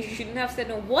say you shouldn't have said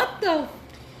no. What the?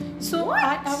 So What?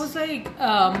 I was like,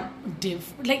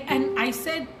 and I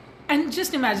said, and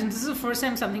just imagine, this is the first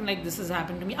time something like this has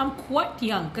happened to me. I'm quite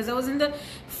young because I was in the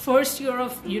first year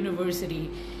of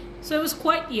university. So I was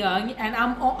quite young and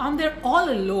I'm there all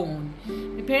alone.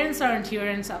 My parents aren't here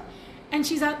and stuff. And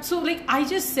she's out. So like I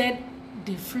just said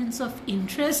difference of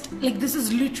interest. Like this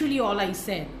is literally all I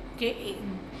said. Okay.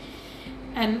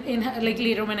 And like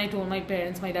later when I told my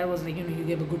parents, my dad was like, you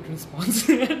gave a good response.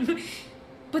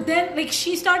 But then like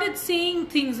she started saying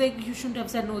things like you shouldn't have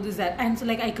said no, this, that. And so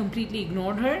like I completely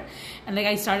ignored her. And like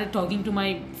I started talking to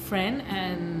my friend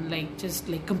and like just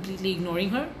like completely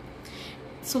ignoring her.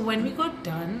 So when we got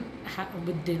done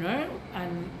with dinner,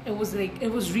 and it was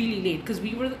really late because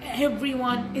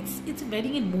everyone, it's a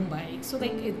wedding in Mumbai, so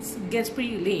like it gets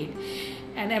pretty late,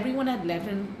 and everyone had left,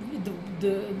 and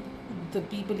the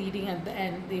people eating at the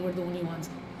end, they were the only ones.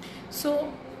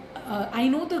 So I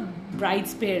know the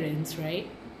bride's parents, right?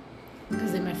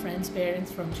 Because they're my friend's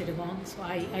parents from Chittagong. So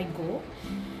I go.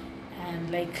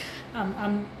 And like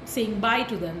I'm saying bye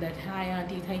to them, that hi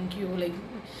auntie, thank you, like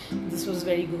this was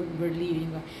very good, we're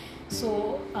leaving.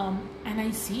 So and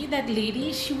I see that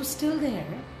lady, she was still there,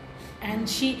 and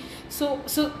she so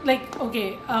like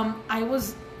okay, I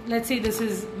was, let's say this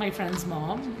is my friend's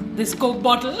mom, this Coke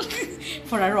bottle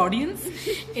for our audience,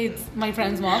 it's my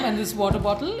friend's mom, and this water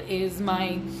bottle is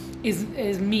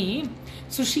me.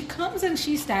 So she comes and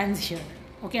she stands here.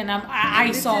 Okay, and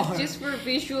I saw her. This is just for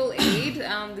visual aid.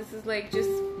 This is like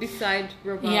just beside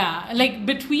Rabab. Yeah, like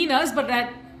between us, but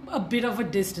at a bit of a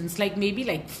distance, like maybe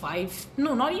like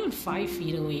not even 5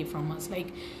 feet away from us,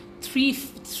 like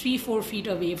 3-4 feet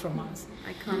away from us.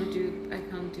 I can't do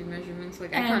measurements.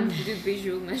 Like I can't do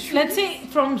visual measurements. Let's say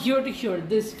from here to here,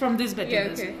 from this bed to Yeah,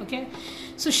 this. okay. Okay.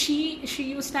 So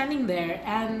she was standing there,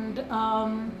 and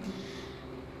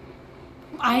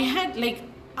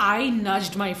I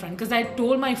nudged my friend because I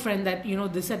told my friend that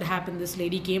this had happened. This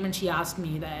lady came and she asked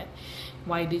me that,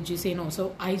 why did you say no?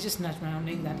 So I just nudged my friend,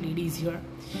 like, that lady's here,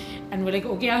 and we're like,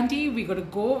 okay auntie, we gotta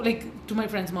go, like to my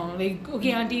friend's mom, like,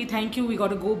 okay auntie, thank you, we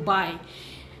gotta go, bye.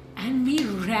 And we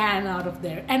ran out of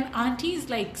there, and auntie's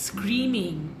like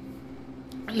screaming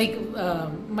like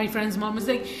my friend's mom is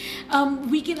like,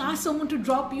 we can ask someone to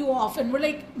drop you off, and we're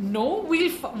like, no,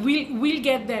 we'll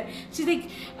get there. She's like,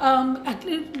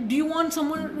 do you want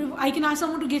someone? I can ask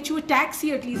someone to get you a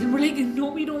taxi at least, and we're like,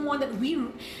 no, we don't want that. We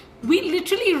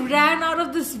literally ran out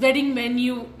of this wedding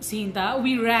venue, Sinta.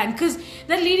 We ran because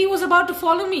that lady was about to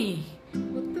follow me.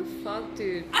 What the fuck,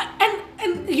 dude?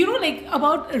 And you know, like,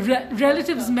 about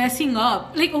relatives messing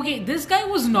up. Like, okay, this guy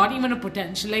was not even a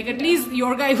potential. Like, at least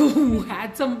your guy who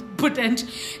had some potential.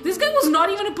 This guy was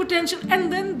not even a potential.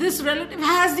 And then this relative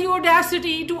has the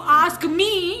audacity to ask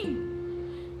me,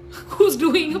 who's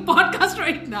doing a podcast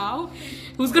right now,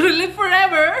 who's gonna live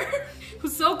forever,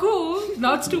 who's so cool,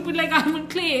 not stupid like I'm on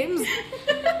claims,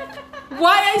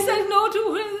 why I said no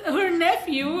to her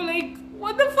nephew. Like,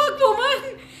 what the fuck,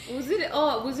 woman? Was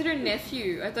it her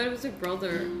nephew? I thought it was her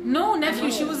brother. No,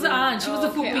 nephew. She was the aunt. She was the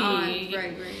okay, fupi. aunt.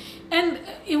 Right. And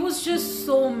it was just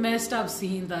so messed up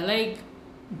seeing that. Like,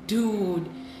 dude.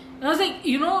 And I was like,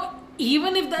 you know,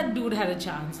 even if that dude had a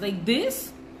chance, like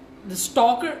this, the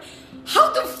stalker,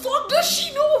 how the fuck does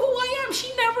she know who I am?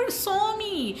 She never saw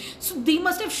me. So they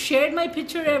must have shared my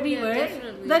picture everywhere. Yeah,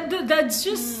 definitely. That's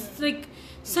just like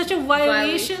such a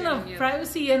violation of yeah.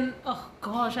 privacy. And oh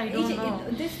gosh, I don't know.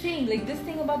 This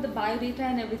thing about the biodata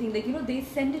and everything, like, you know, they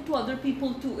send it to other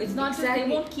people too. It's not just they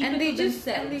won't keep it to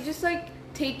themselves. And they just like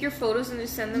take your photos and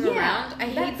just send them around. I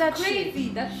hate that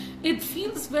crazy. shit. It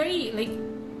feels very like,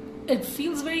 it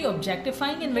feels very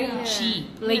objectifying and very cheap.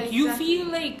 Like, you feel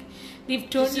like they've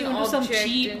turned you into some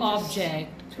cheap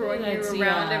object, throwing you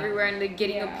around everywhere and like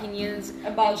getting opinions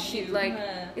about shit. Like,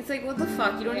 it's like, what the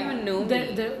fuck? You don't even know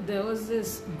me. There was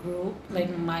this group,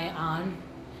 like my aunt,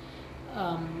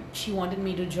 she wanted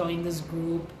me to join this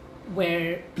group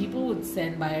where people would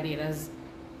send biodatas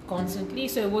constantly.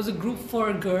 So it was a group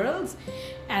for girls,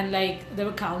 and like there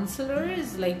were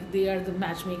counselors, like they are the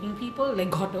matchmaking people, like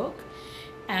Ghotok,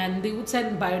 and they would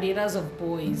send biodatas of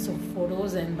boys, so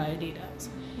photos and biodatas.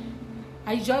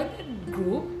 I joined the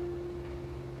group.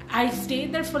 I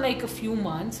stayed there for like a few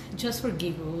months just for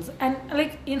giggles, and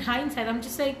like in hindsight, I'm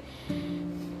just like,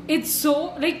 it's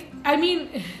so like, I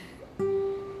mean,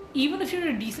 even if you're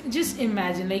a decent, just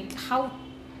imagine like how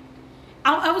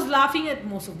I was laughing at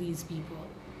most of these people,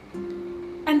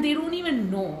 and they don't even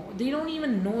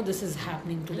know this is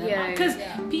happening to them, because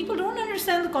people don't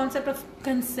understand the concept of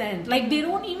consent. Like, they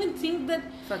don't even think that.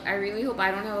 Fuck, I really hope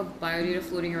I don't have a biodata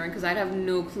floating around, because I'd have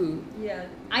no clue. Yeah,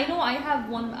 I know I have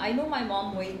one. I know my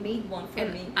mom made one for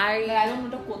me. But I don't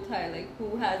know the kothai, like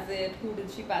who has it, who did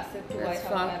she pass it to. That's I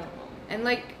don't know. And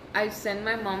like, I send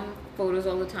my mom photos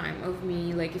all the time of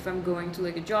me, like if I'm going to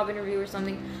like a job interview or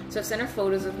something. So I've sent her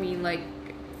photos of me in like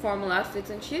formal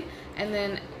outfits and shit, and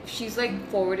then she's like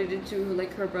forwarded it to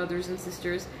like her brothers and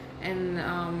sisters,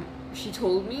 and she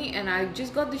told me, and I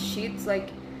just got the shits. Like,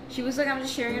 she was like, I'm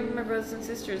just sharing it with my brothers and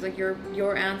sisters, like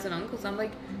your aunts and uncles. I'm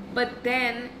like, but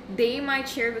then they might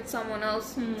share it with someone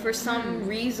else for some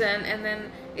reason, and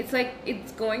then it's like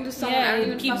it's going to someone I don't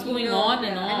even keeps fucking going know. on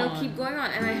and on. And it'll keep going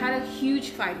on. And I had a huge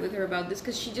fight with her about this,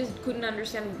 because she just couldn't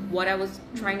understand what I was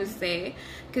trying to say,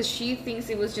 because she thinks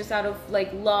it was just out of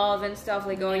like love and stuff,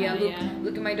 like, oh yeah,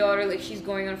 look at my daughter, like she's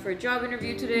going on for a job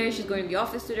interview today, she's going to the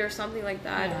office today or something like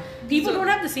that. People don't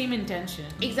have the same intention.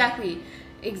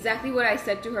 Exactly what I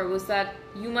said to her was that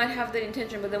you might have that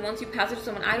intention, but then once you pass it to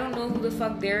someone, I don't know who the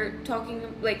fuck they're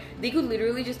talking. Like, they could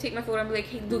literally just take my photo and be like,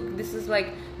 hey, look, this is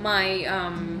like my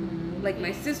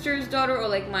sister's daughter, or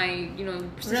like my, you know,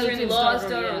 sister-in-law's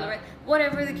daughter, or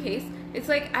whatever the case. It's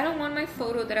like, I don't want my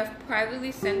photo that I've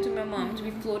privately sent to my mom to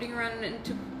be floating around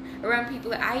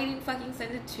people that I didn't fucking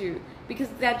send it to, because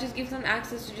that just gives them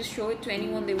access to just show it to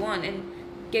anyone they want and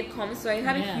get comments. So I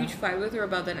had a huge fight with her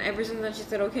about that, and ever since then she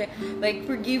said, okay, like,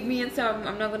 forgive me and stuff,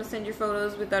 I'm not gonna send your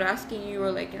photos without asking you,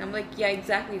 or like, and I'm like, yeah,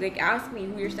 exactly, like, ask me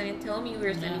who you're sending, tell me who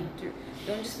you're sending it to,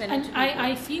 don't just send it to people.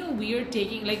 I feel weird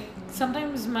taking, like,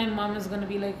 sometimes my mom is gonna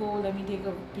be like, oh, let me take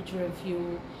a picture of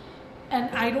you, and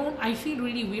I feel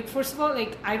really weird. First of all,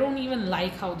 like, I don't even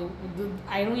like how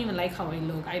I don't even like how I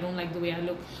look. I don't like the way I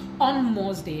look on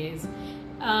most days.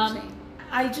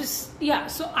 I just,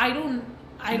 so I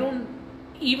don't,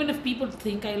 even if people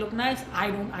think I look nice, I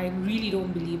really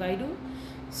don't believe I do.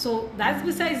 So that's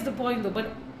besides the point though.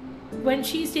 But when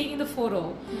she's taking the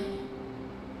photo,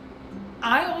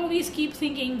 I always keep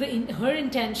thinking her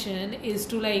intention is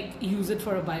to like use it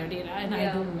for a biodata, and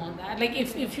I don't want that. Like,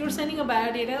 if you're sending a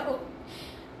biodata,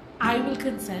 I will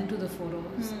consent to the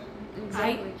photos.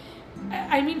 Exactly.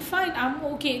 I mean, fine, I'm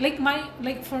okay.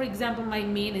 Like for example, my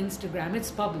main Instagram,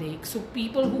 it's public, so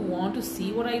people who want to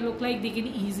see what I look like, they can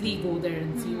easily go there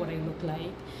and see what I look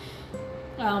like.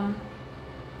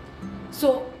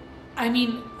 So I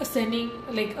mean, sending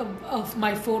like of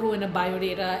my photo in a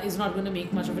biodata is not going to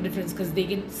make much of a difference because they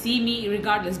can see me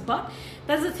regardless. But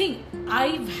that's the thing. I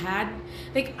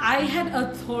had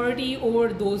authority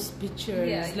over those pictures.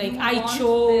 Yeah, like you I want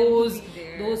chose them to be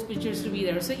there. those pictures to be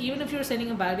there. So even if you're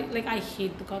sending a biodata, like I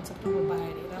hate the concept of a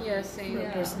biodata. Yeah, same.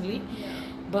 Personally. Yeah.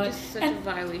 But Just such a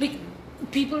violation. like,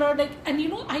 people are like, and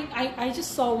I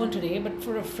just saw one today, but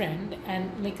for a friend, and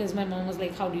because my mom was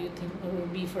like, how do you think it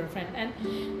would be for a friend? And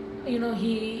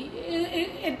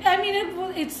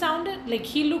it sounded like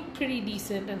he looked pretty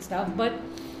decent and stuff, but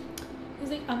he's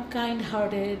like, I'm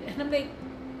kind-hearted, and I'm like,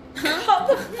 how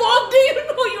the fuck do you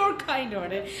know you're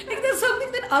kind-hearted? Like, there's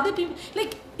something that other people,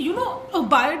 like, a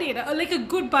biodata, like a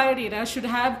good biodata should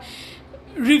have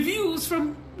reviews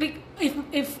from, like,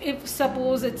 if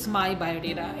suppose it's my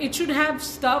biodata, it should have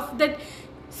stuff that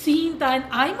Seenta and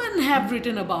Ayman have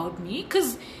written about me,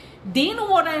 because they know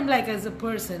what I'm like as a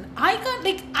person. I can't,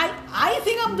 like, I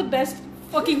think I'm the best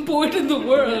fucking poet in the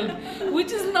world,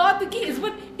 which is not the case.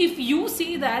 But if you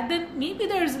say that, then maybe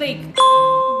there's truth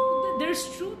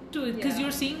to it, because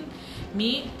you're seeing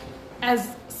me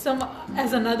as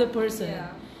another person.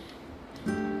 Yeah.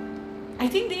 I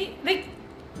think they like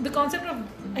the concept of,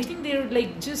 I think they're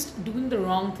like just doing the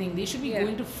wrong thing. They should be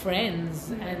going to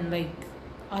friends and like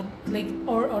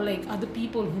or like other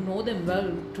people who know them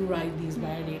well to write these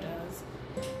biodatas.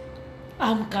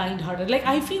 I'm kind-hearted. Like,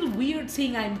 I feel weird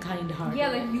saying I'm kind-hearted. Yeah,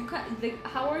 like you can't. Like,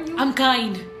 how are you? I'm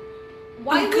kind.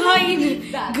 Why I'm would I believe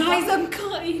kind. that? Guys, Why- I'm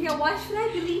kind. Yeah, why should I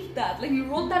believe that? Like, you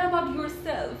wrote that about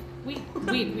yourself. Wait.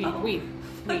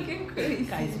 Fucking crazy.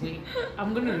 Guys, wait.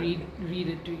 I'm gonna read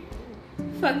it to you.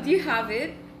 Fuck, do you have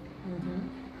it? Mm-hmm.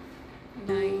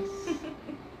 Nice.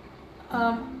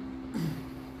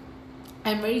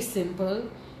 I'm very simple,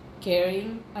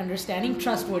 caring, understanding,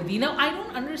 trustworthy. Now, I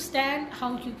don't understand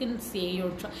how you can say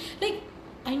you're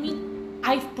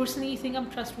I personally think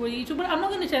I'm trustworthy too, but I'm not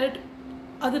going to tell it to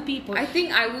other people. I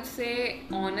think I would say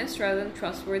honest rather than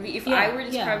trustworthy. If Yeah, I were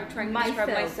yeah. trying to describe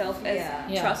myself as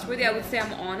Yeah. trustworthy, I would say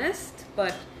I'm honest,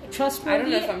 but Trustworthy I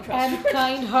don't know if I'm and trustworthy.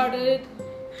 kind-hearted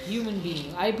human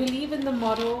being. I believe in the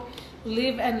motto,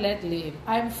 live and let live.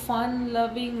 I'm fun,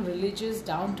 loving, religious,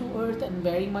 down to earth, and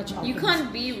very much optimist. you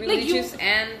can't be Like, religious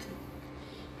and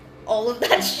all of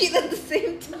that shit at the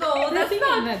same time. No, that's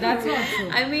not true. That's not true.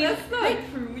 I mean, That's not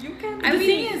true. You can't. I The mean,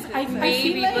 thing is, I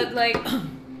maybe, feel like, but like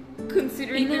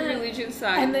considering the In a- religion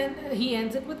side. And then he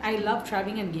ends it with, I love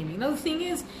traveling and gaming. Now the thing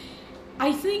is,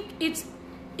 I think it's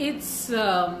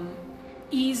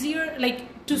easier,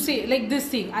 like, to say, like, this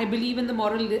thing, I believe in the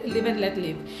moral live and let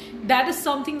live. That is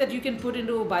something that you can put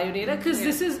into a biodata, because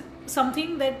this is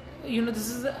something that, this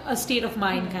is a state of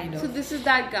mind, kind of. So this is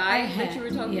that guy that you were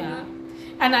talking about?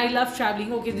 And I love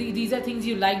traveling. Okay, these are things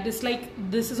you like, dislike.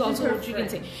 This is also her what you can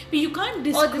say. friend. But you can't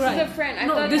describe. Oh, this is a friend. I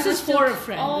no, thought this you is were for still- a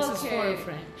friend. Oh, This is for a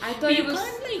friend. I thought But it you was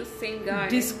can't, like, the same guy.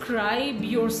 describe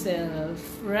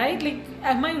yourself, right? Like,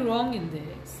 am I wrong in this?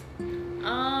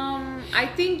 I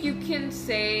think you can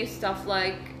say stuff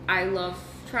like I love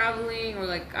traveling, or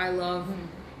like I love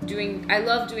doing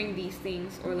these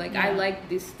things, or like I Yeah. like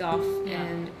this stuff, Yeah.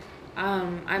 and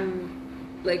I'm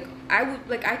like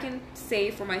I can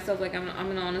say for myself like I'm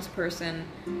an honest person,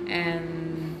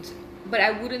 but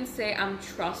I wouldn't say I'm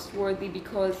trustworthy,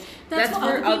 because that's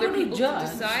for for other to people to judge.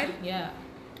 decide. Yeah.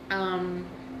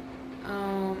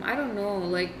 I don't know,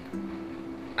 like,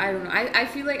 I don't know. I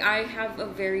feel like I have a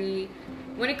very,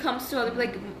 when it comes to other,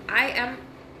 like, I am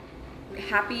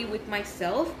happy with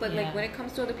myself, but like Yeah. when it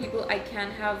comes to other people, I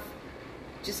can have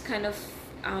just kind of,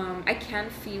 I can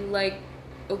feel like,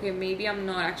 okay, maybe I'm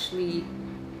not actually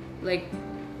like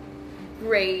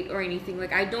great or anything.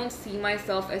 Like, I don't see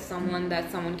myself as someone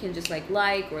that someone can just like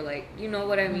or like, you know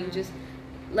what I mean? Just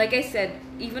like I said,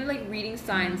 even like reading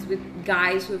signs with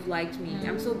guys who have liked me,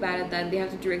 I'm so bad at that. They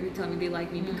have to directly tell me they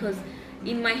like me, because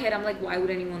in my head I'm like, why would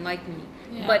anyone like me?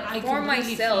 Yeah, But I for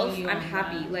completely myself, feel you I'm on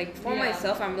happy. that. Like, for Yeah.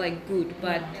 myself, I'm like good.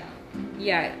 But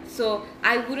Yeah. so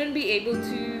I wouldn't be able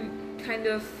to kind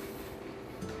of,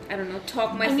 I don't know,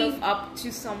 talk myself up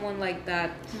to someone like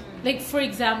that. Like, for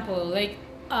example, like,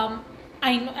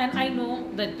 I know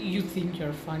that you think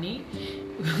you're funny,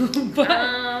 but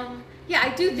Yeah, I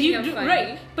do think you I'm do funny.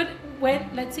 right. But when,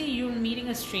 let's say, you're meeting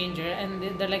a stranger and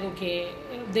they're like, okay,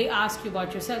 they ask you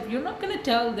about yourself, you're not gonna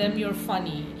tell them you're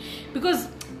funny, because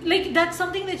like that's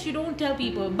something that you don't tell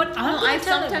people. But I'm No, gonna I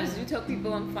tell sometimes them. do tell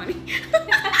people I'm funny.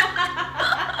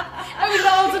 I mean, it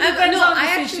also depends on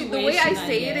the the situation. way I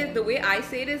say guess. the way I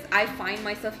say it is, I find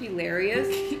myself hilarious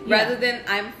rather than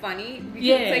I'm funny. Because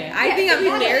Yeah. like I think I'm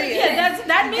hilarious. Yeah, that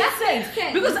makes That sense. makes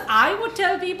sense. Because I would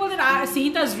tell people that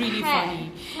Seeta's really Hey,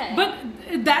 funny, hey. but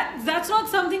that's not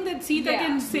something that Sita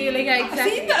can say. Like, Yeah,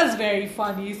 exactly. Sita's very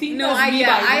funny. Sita's No, I me,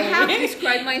 by the have way.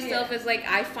 described myself as like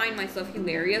I find myself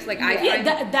hilarious. Like I Yeah, find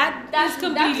that's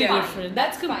completely fine. different.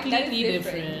 That's fine. completely That is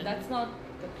different. That's not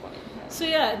the point. So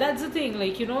yeah, that's the thing.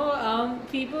 Like,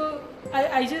 people.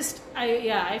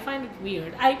 I find it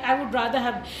weird. I would rather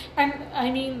have, and I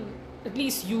mean, at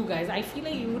least you guys. I feel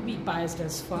like you would be biased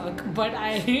as fuck, but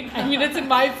I mean, it's in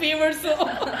my favor.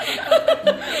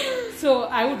 So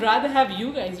I would rather have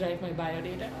you guys write my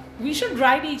biodata. We should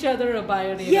write each other a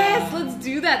biodata. yes, let's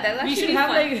do that. That's We actually should have,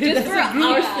 fun. like, just that's for a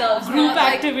group- ourselves, group not,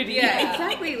 like- activity. Yeah, Yeah.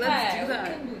 exactly. Let's do We that.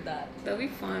 can do that. That'll be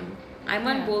fun. I'm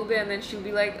on Yeah. Bolbe and then she'll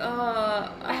be like, oh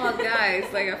guys,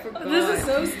 like I forgot. This is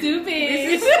so stupid.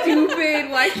 This is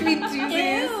stupid. Why should we do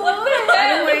this? I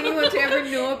don't want anyone to ever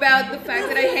know about the fact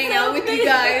that I hang out with you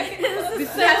guys.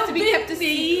 This has to be kept a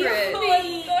secret.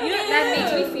 That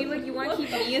makes me feel like you want to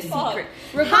keep me a secret.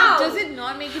 Rabab, How? does it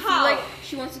not make you feel How? like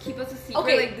she wants to keep us a secret?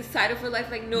 Okay. Like this side of her life,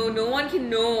 like no one can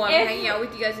know I'm hanging out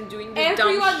with you guys and doing this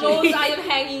Everyone dumb knows shit. I am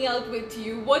hanging out with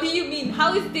you. What do you mean?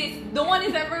 How is this? No one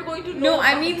is ever going to know. No,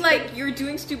 I about mean it. like you're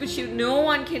doing stupid shit. No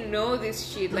one can know this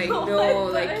shit. Like Oh no,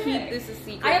 my like God. keep this a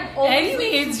secret. I am always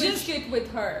Anyway, doing it's stupid just- shit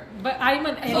with her. But I'm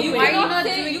an So anyway. why are you cannot not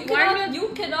say- doing- You why are you cannot. not- You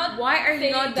cannot. Why are you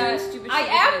say not that doing stupid I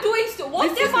shit am with doing stupid.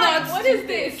 What This am is I? not What is stupid.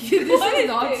 this? This What is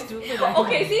not this? stupid.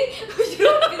 Okay, see, you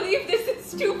don't believe this is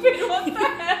stupid. What the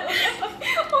hell? What the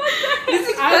hell? This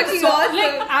is I'm fucking so, awesome.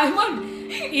 like, I'm on.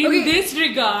 In Okay. this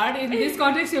regard, in this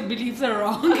context, your beliefs are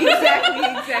wrong. exactly.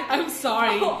 I'm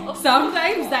sorry.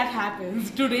 Sometimes that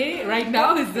happens. Today, right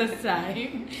now, is the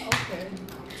time. Okay.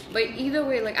 But either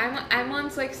way, like I'm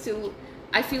like still.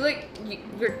 I feel like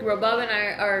Rabab and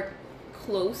I are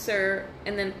closer,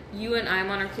 and then you and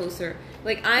Ayman are closer.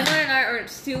 Like Ayman and I are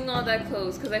still not that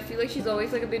close because I feel like she's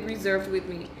always like a bit reserved with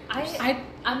me. I'm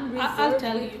I'll reserved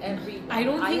tell with you. everyone.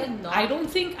 I am not. don't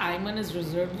think Ayman is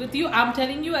reserved with you. I'm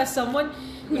telling you as someone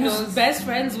Who who's knows? best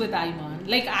friends with Ayman.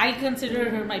 Like, I consider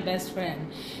her my best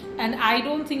friend, and I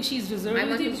don't think she's reserved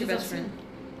Ayman, with you. who's your because best of- friend?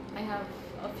 I have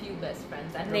a few best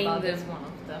friends, and Name Rabab them. is one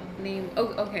of them. Name. Oh,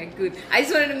 okay, good. I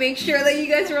just wanted to make sure that you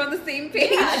guys were on the same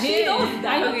page. Yeah, she Yeah, knows that.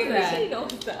 I know that. She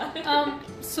knows that.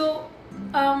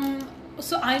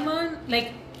 So Ayman,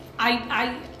 like,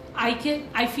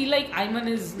 I feel like Ayman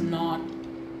is not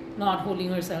holding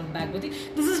herself back with it.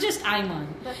 This is just Ayman.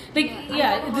 But, Like, I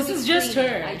yeah, don't know this how is to just explain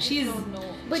it. her. I just She's don't know.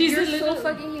 But she's you're a little so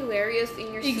fucking hilarious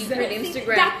in your secret Exactly.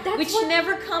 Instagram, That's which what-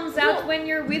 never comes out No. when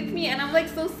you're with me, and I'm like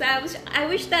so sad. I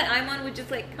wish that Ayman would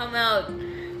just like come out.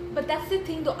 But that's the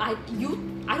thing, though. I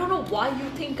don't know why you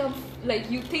think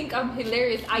I'm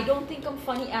hilarious. I don't think I'm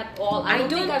funny at all. I don't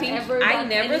think I've ever. I done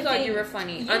never thought anything. you were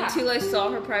funny Yeah. until I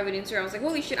saw her private Instagram. I was like,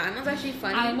 holy shit, Ayman's actually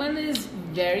funny. Ayman is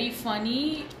very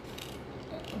funny,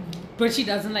 but she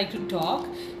doesn't like to talk.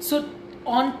 So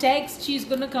on text, she's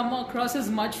gonna come across as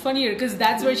much funnier because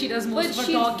that's where she does most But of her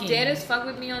she's talking. dead as fuck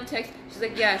with me on text. She's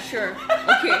like, yeah, sure, okay,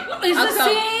 It's I'll the come.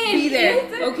 same. Be there,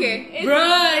 It's- okay.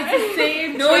 Bruh, it's the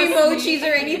same. No trust me. emojis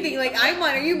or anything. Like,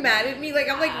 Ayman, are you mad at me? Like,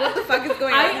 I'm like, what the fuck is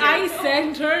going on? I here?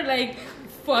 sent her like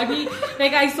funny,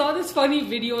 like I saw this funny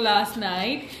video last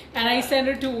night and I sent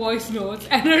her two voice notes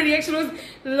and her reaction was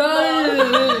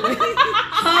lol.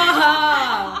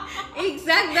 Ha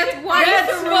Exactly. That's why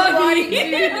That's it's a robotic funny.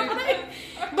 dude.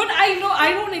 But I know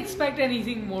I don't expect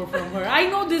anything more from her. I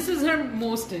know this is her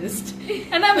mostest,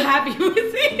 and I'm happy with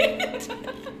it.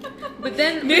 But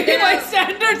then, Maybe my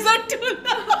standards are too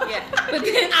low. yeah. But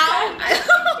then,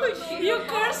 oh, shit. You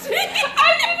cursed me. I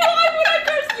didn't know I would have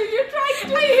cursed you. You're trying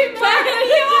to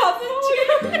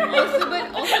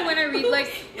Also, when I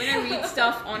read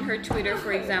stuff on her Twitter,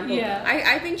 for example, Yeah.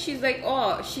 I think she's like,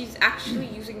 oh, she's actually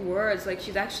using words, like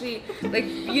she's actually like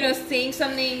saying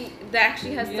something that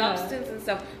actually has Yeah. substance and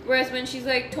stuff. Whereas when she's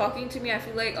like talking to me, I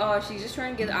feel like, oh, she's just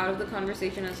trying to get out of the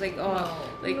conversation. It's like, oh,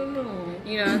 like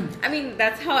No. I mean,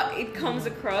 that's how it comes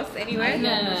across I anyway. No, no,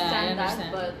 no, understand I that,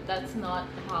 understand. but that's not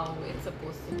how it's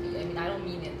supposed to be. I mean, I don't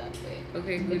mean it that way.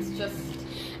 Okay, good. It's just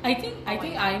I think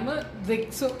I'm a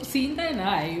like so. Sinta and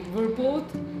I were both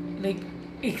like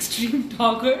extreme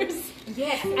talkers.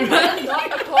 yes, and I'm not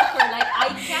a talker. Like I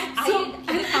can't. So,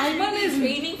 I and Ayman is-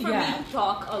 training for yeah. me to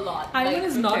talk a lot. Ayman Like,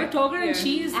 is not a okay, talker, and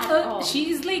yeah.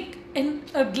 she's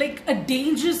like a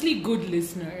dangerously good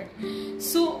listener.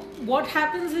 So what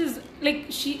happens is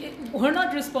like her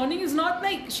not responding is not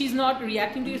like she's not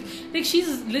reacting to it. Like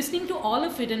she's listening to all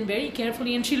of it and very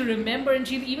carefully, and she'll remember and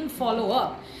she'll even follow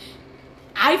up.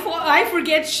 I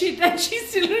forget shit and she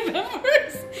still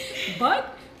remembers,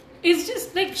 but it's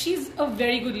just like she's a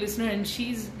very good listener and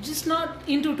she's just not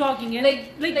into talking and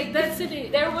like that's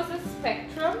it. There was a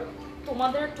spectrum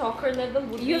other talker level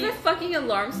would You be... have a fucking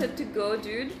alarm set to go,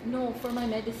 dude. No, for my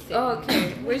medicine. Oh,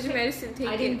 okay. Where's your medicine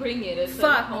taken? I didn't bring it. It's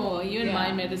Fuck. at home. Oh, even Yeah.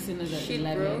 my medicine is at Shit,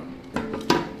 11.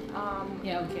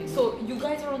 Yeah, okay. So you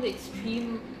guys are on the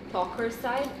extreme talker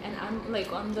side, and I'm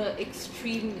like on the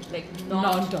extreme like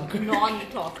Non-talker.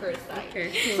 non-talker side.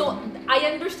 Okay, cool. So I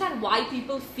understand why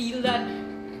people feel that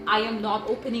I am not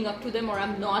opening up to them or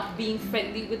I'm not being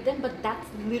friendly with them, but that's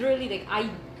literally like I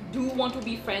do want to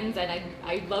be friends and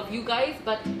I love you guys,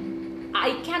 but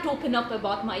I can't open up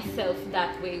about myself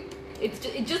that way.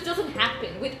 It just doesn't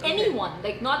happen with anyone,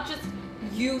 like not just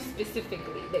you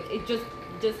specifically. Like it just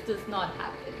does not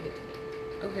happen with me.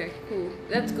 Okay, cool.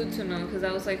 That's good to know because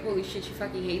I was like, holy shit, she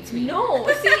fucking hates me. No,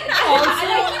 see, and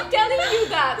I keep telling you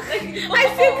that. Like, I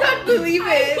still can't believe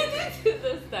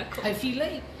it. I feel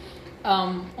like,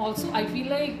 also, I feel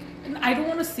like, and I don't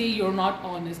want to say you're not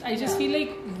honest. I just feel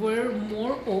like we're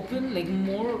more open, like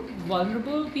more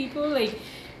vulnerable people, like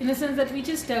in the sense that we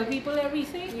just tell people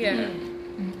everything. Yeah.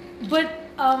 But,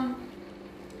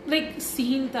 like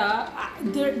Sihinta,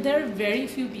 there are very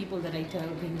few people that I tell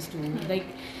things to. Like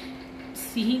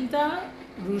Sihinta,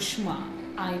 Rushma,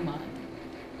 Ayman.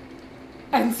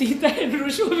 And Sita and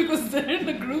Rushma because they're in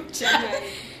the group chat.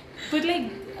 But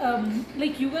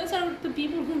like you guys are the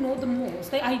people who know the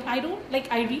most. Like I don't,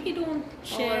 like I really don't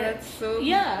share. Oh, that's so.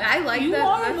 Yeah, I like you that.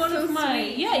 are That's one so of my.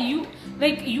 sweet. Yeah,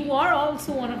 you are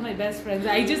also one of my best friends.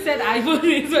 I just said Ivan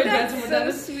is my That's best so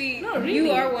friend. sweet. No, really.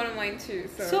 You are one of mine too.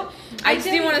 So I just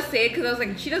didn't want to say it because I was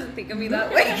like, she doesn't think of me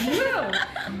that way. No.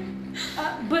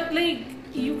 But like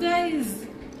you guys,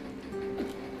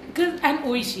 and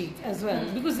Oishi as well,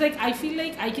 because like I feel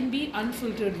like I can be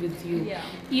unfiltered with you. Yeah.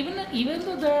 Even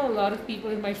though there are a lot of people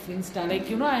in my Finsta,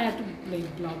 like I had to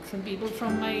like block some people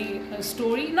from my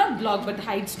story, not block but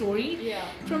hide story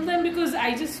from them because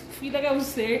I just feel like I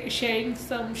was sharing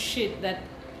some shit that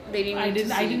They didn't. I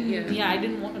didn't I I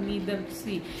didn't need them to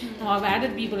see. Now I've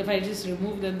added people. If I just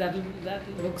remove them, that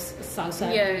looks sus.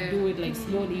 I have to do it like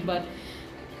slowly, but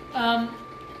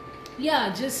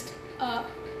just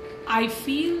I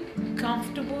feel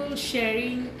comfortable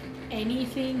sharing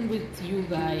anything with you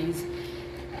guys,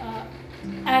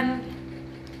 and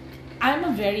I'm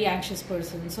a very anxious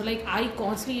person. So like I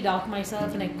constantly doubt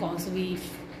myself and I constantly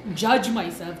judge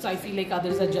myself. So I feel like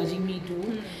others are judging me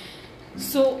too.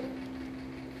 So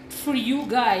for you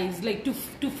guys, like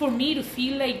for me to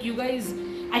feel like you guys,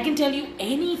 I can tell you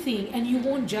anything and you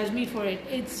won't judge me for it.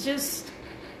 It's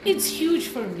huge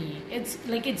for me.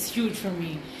 It's huge for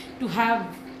me to have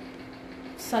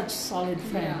such solid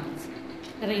friends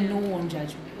that I know won't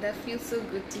judge me. That feels so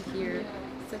good to hear.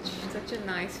 Such a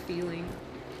nice feeling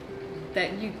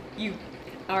that you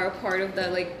are a part of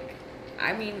that. Like,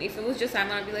 I mean, if it was just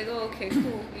Simon, I'd be like, oh, okay,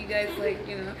 cool. You guys like,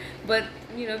 but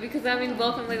because I'm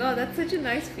involved, I'm like, oh, that's such a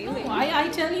nice feeling. No, I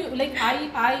tell you, like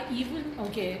I even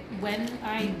when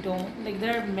I don't, like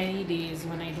there are many days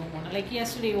when I don't want to. Like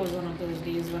yesterday was one of those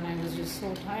days when I was just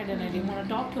so tired and I didn't want to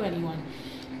talk to anyone.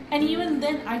 And even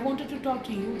then, I wanted to talk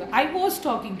to you guys. I was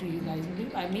talking to you guys.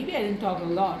 Maybe I didn't talk a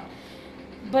lot.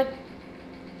 But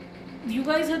you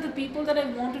guys are the people that I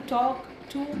want to talk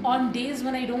to on days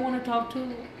when I don't want to talk to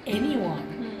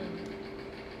anyone.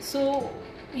 So,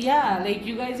 yeah, like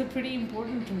you guys are pretty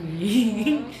important to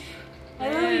me. I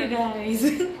love you guys.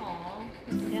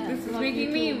 Yeah. This is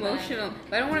making me emotional.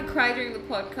 But I don't want to cry during the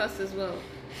podcast as well.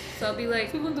 So I'll be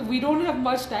like, we don't have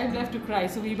much time left to cry,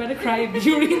 so we better cry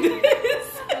during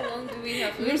this. how long do we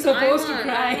have? We're supposed to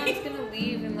cry. Iman's gonna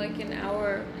leave in like an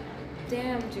hour.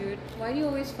 Damn, dude. Why do you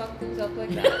always fuck things up like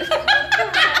that?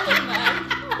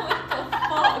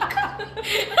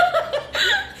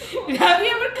 Have you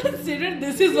ever considered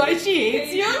this is why she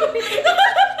hates you?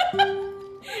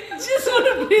 Just want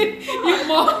to be. Your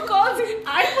mom calls.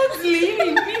 Iman's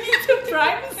leaving. We need some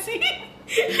privacy.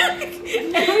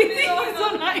 Everything is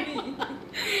on Iman.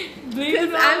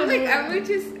 Because I'm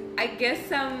just. I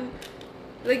guess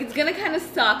like it's gonna kind of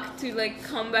suck to like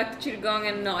come back to Chittagong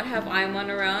and not have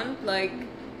Iman around. Like,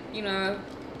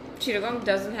 Chittagong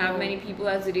doesn't have many people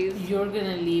as it is. You're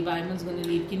gonna leave. Iman's gonna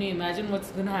leave. Can you imagine what's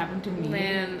gonna happen to me?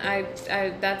 Man, I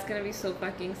that's gonna be so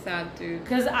fucking sad, dude.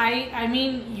 Because I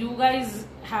mean, you guys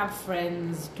have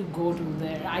friends to go to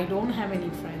there. I don't have any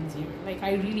friends here. Like,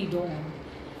 I really don't.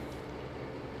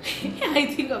 I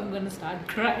think I'm gonna start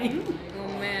crying. Oh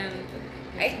man.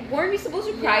 Weren't we supposed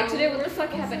to cry today? What the fuck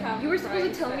happened? You were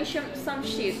supposed to tell me some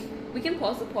shit. We can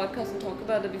pause the podcast and talk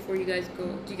about it before you guys go.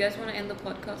 Do you guys want to end the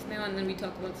podcast now and then we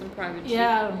talk about some private shit?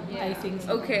 Yeah, I think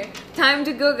so. Okay, time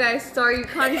to go, guys. Sorry you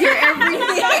can't hear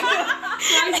everything.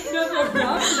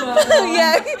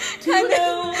 Yeah.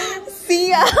 See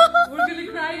ya. We're gonna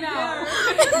cry now.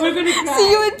 We're gonna cry.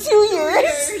 See you in 2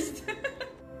 years.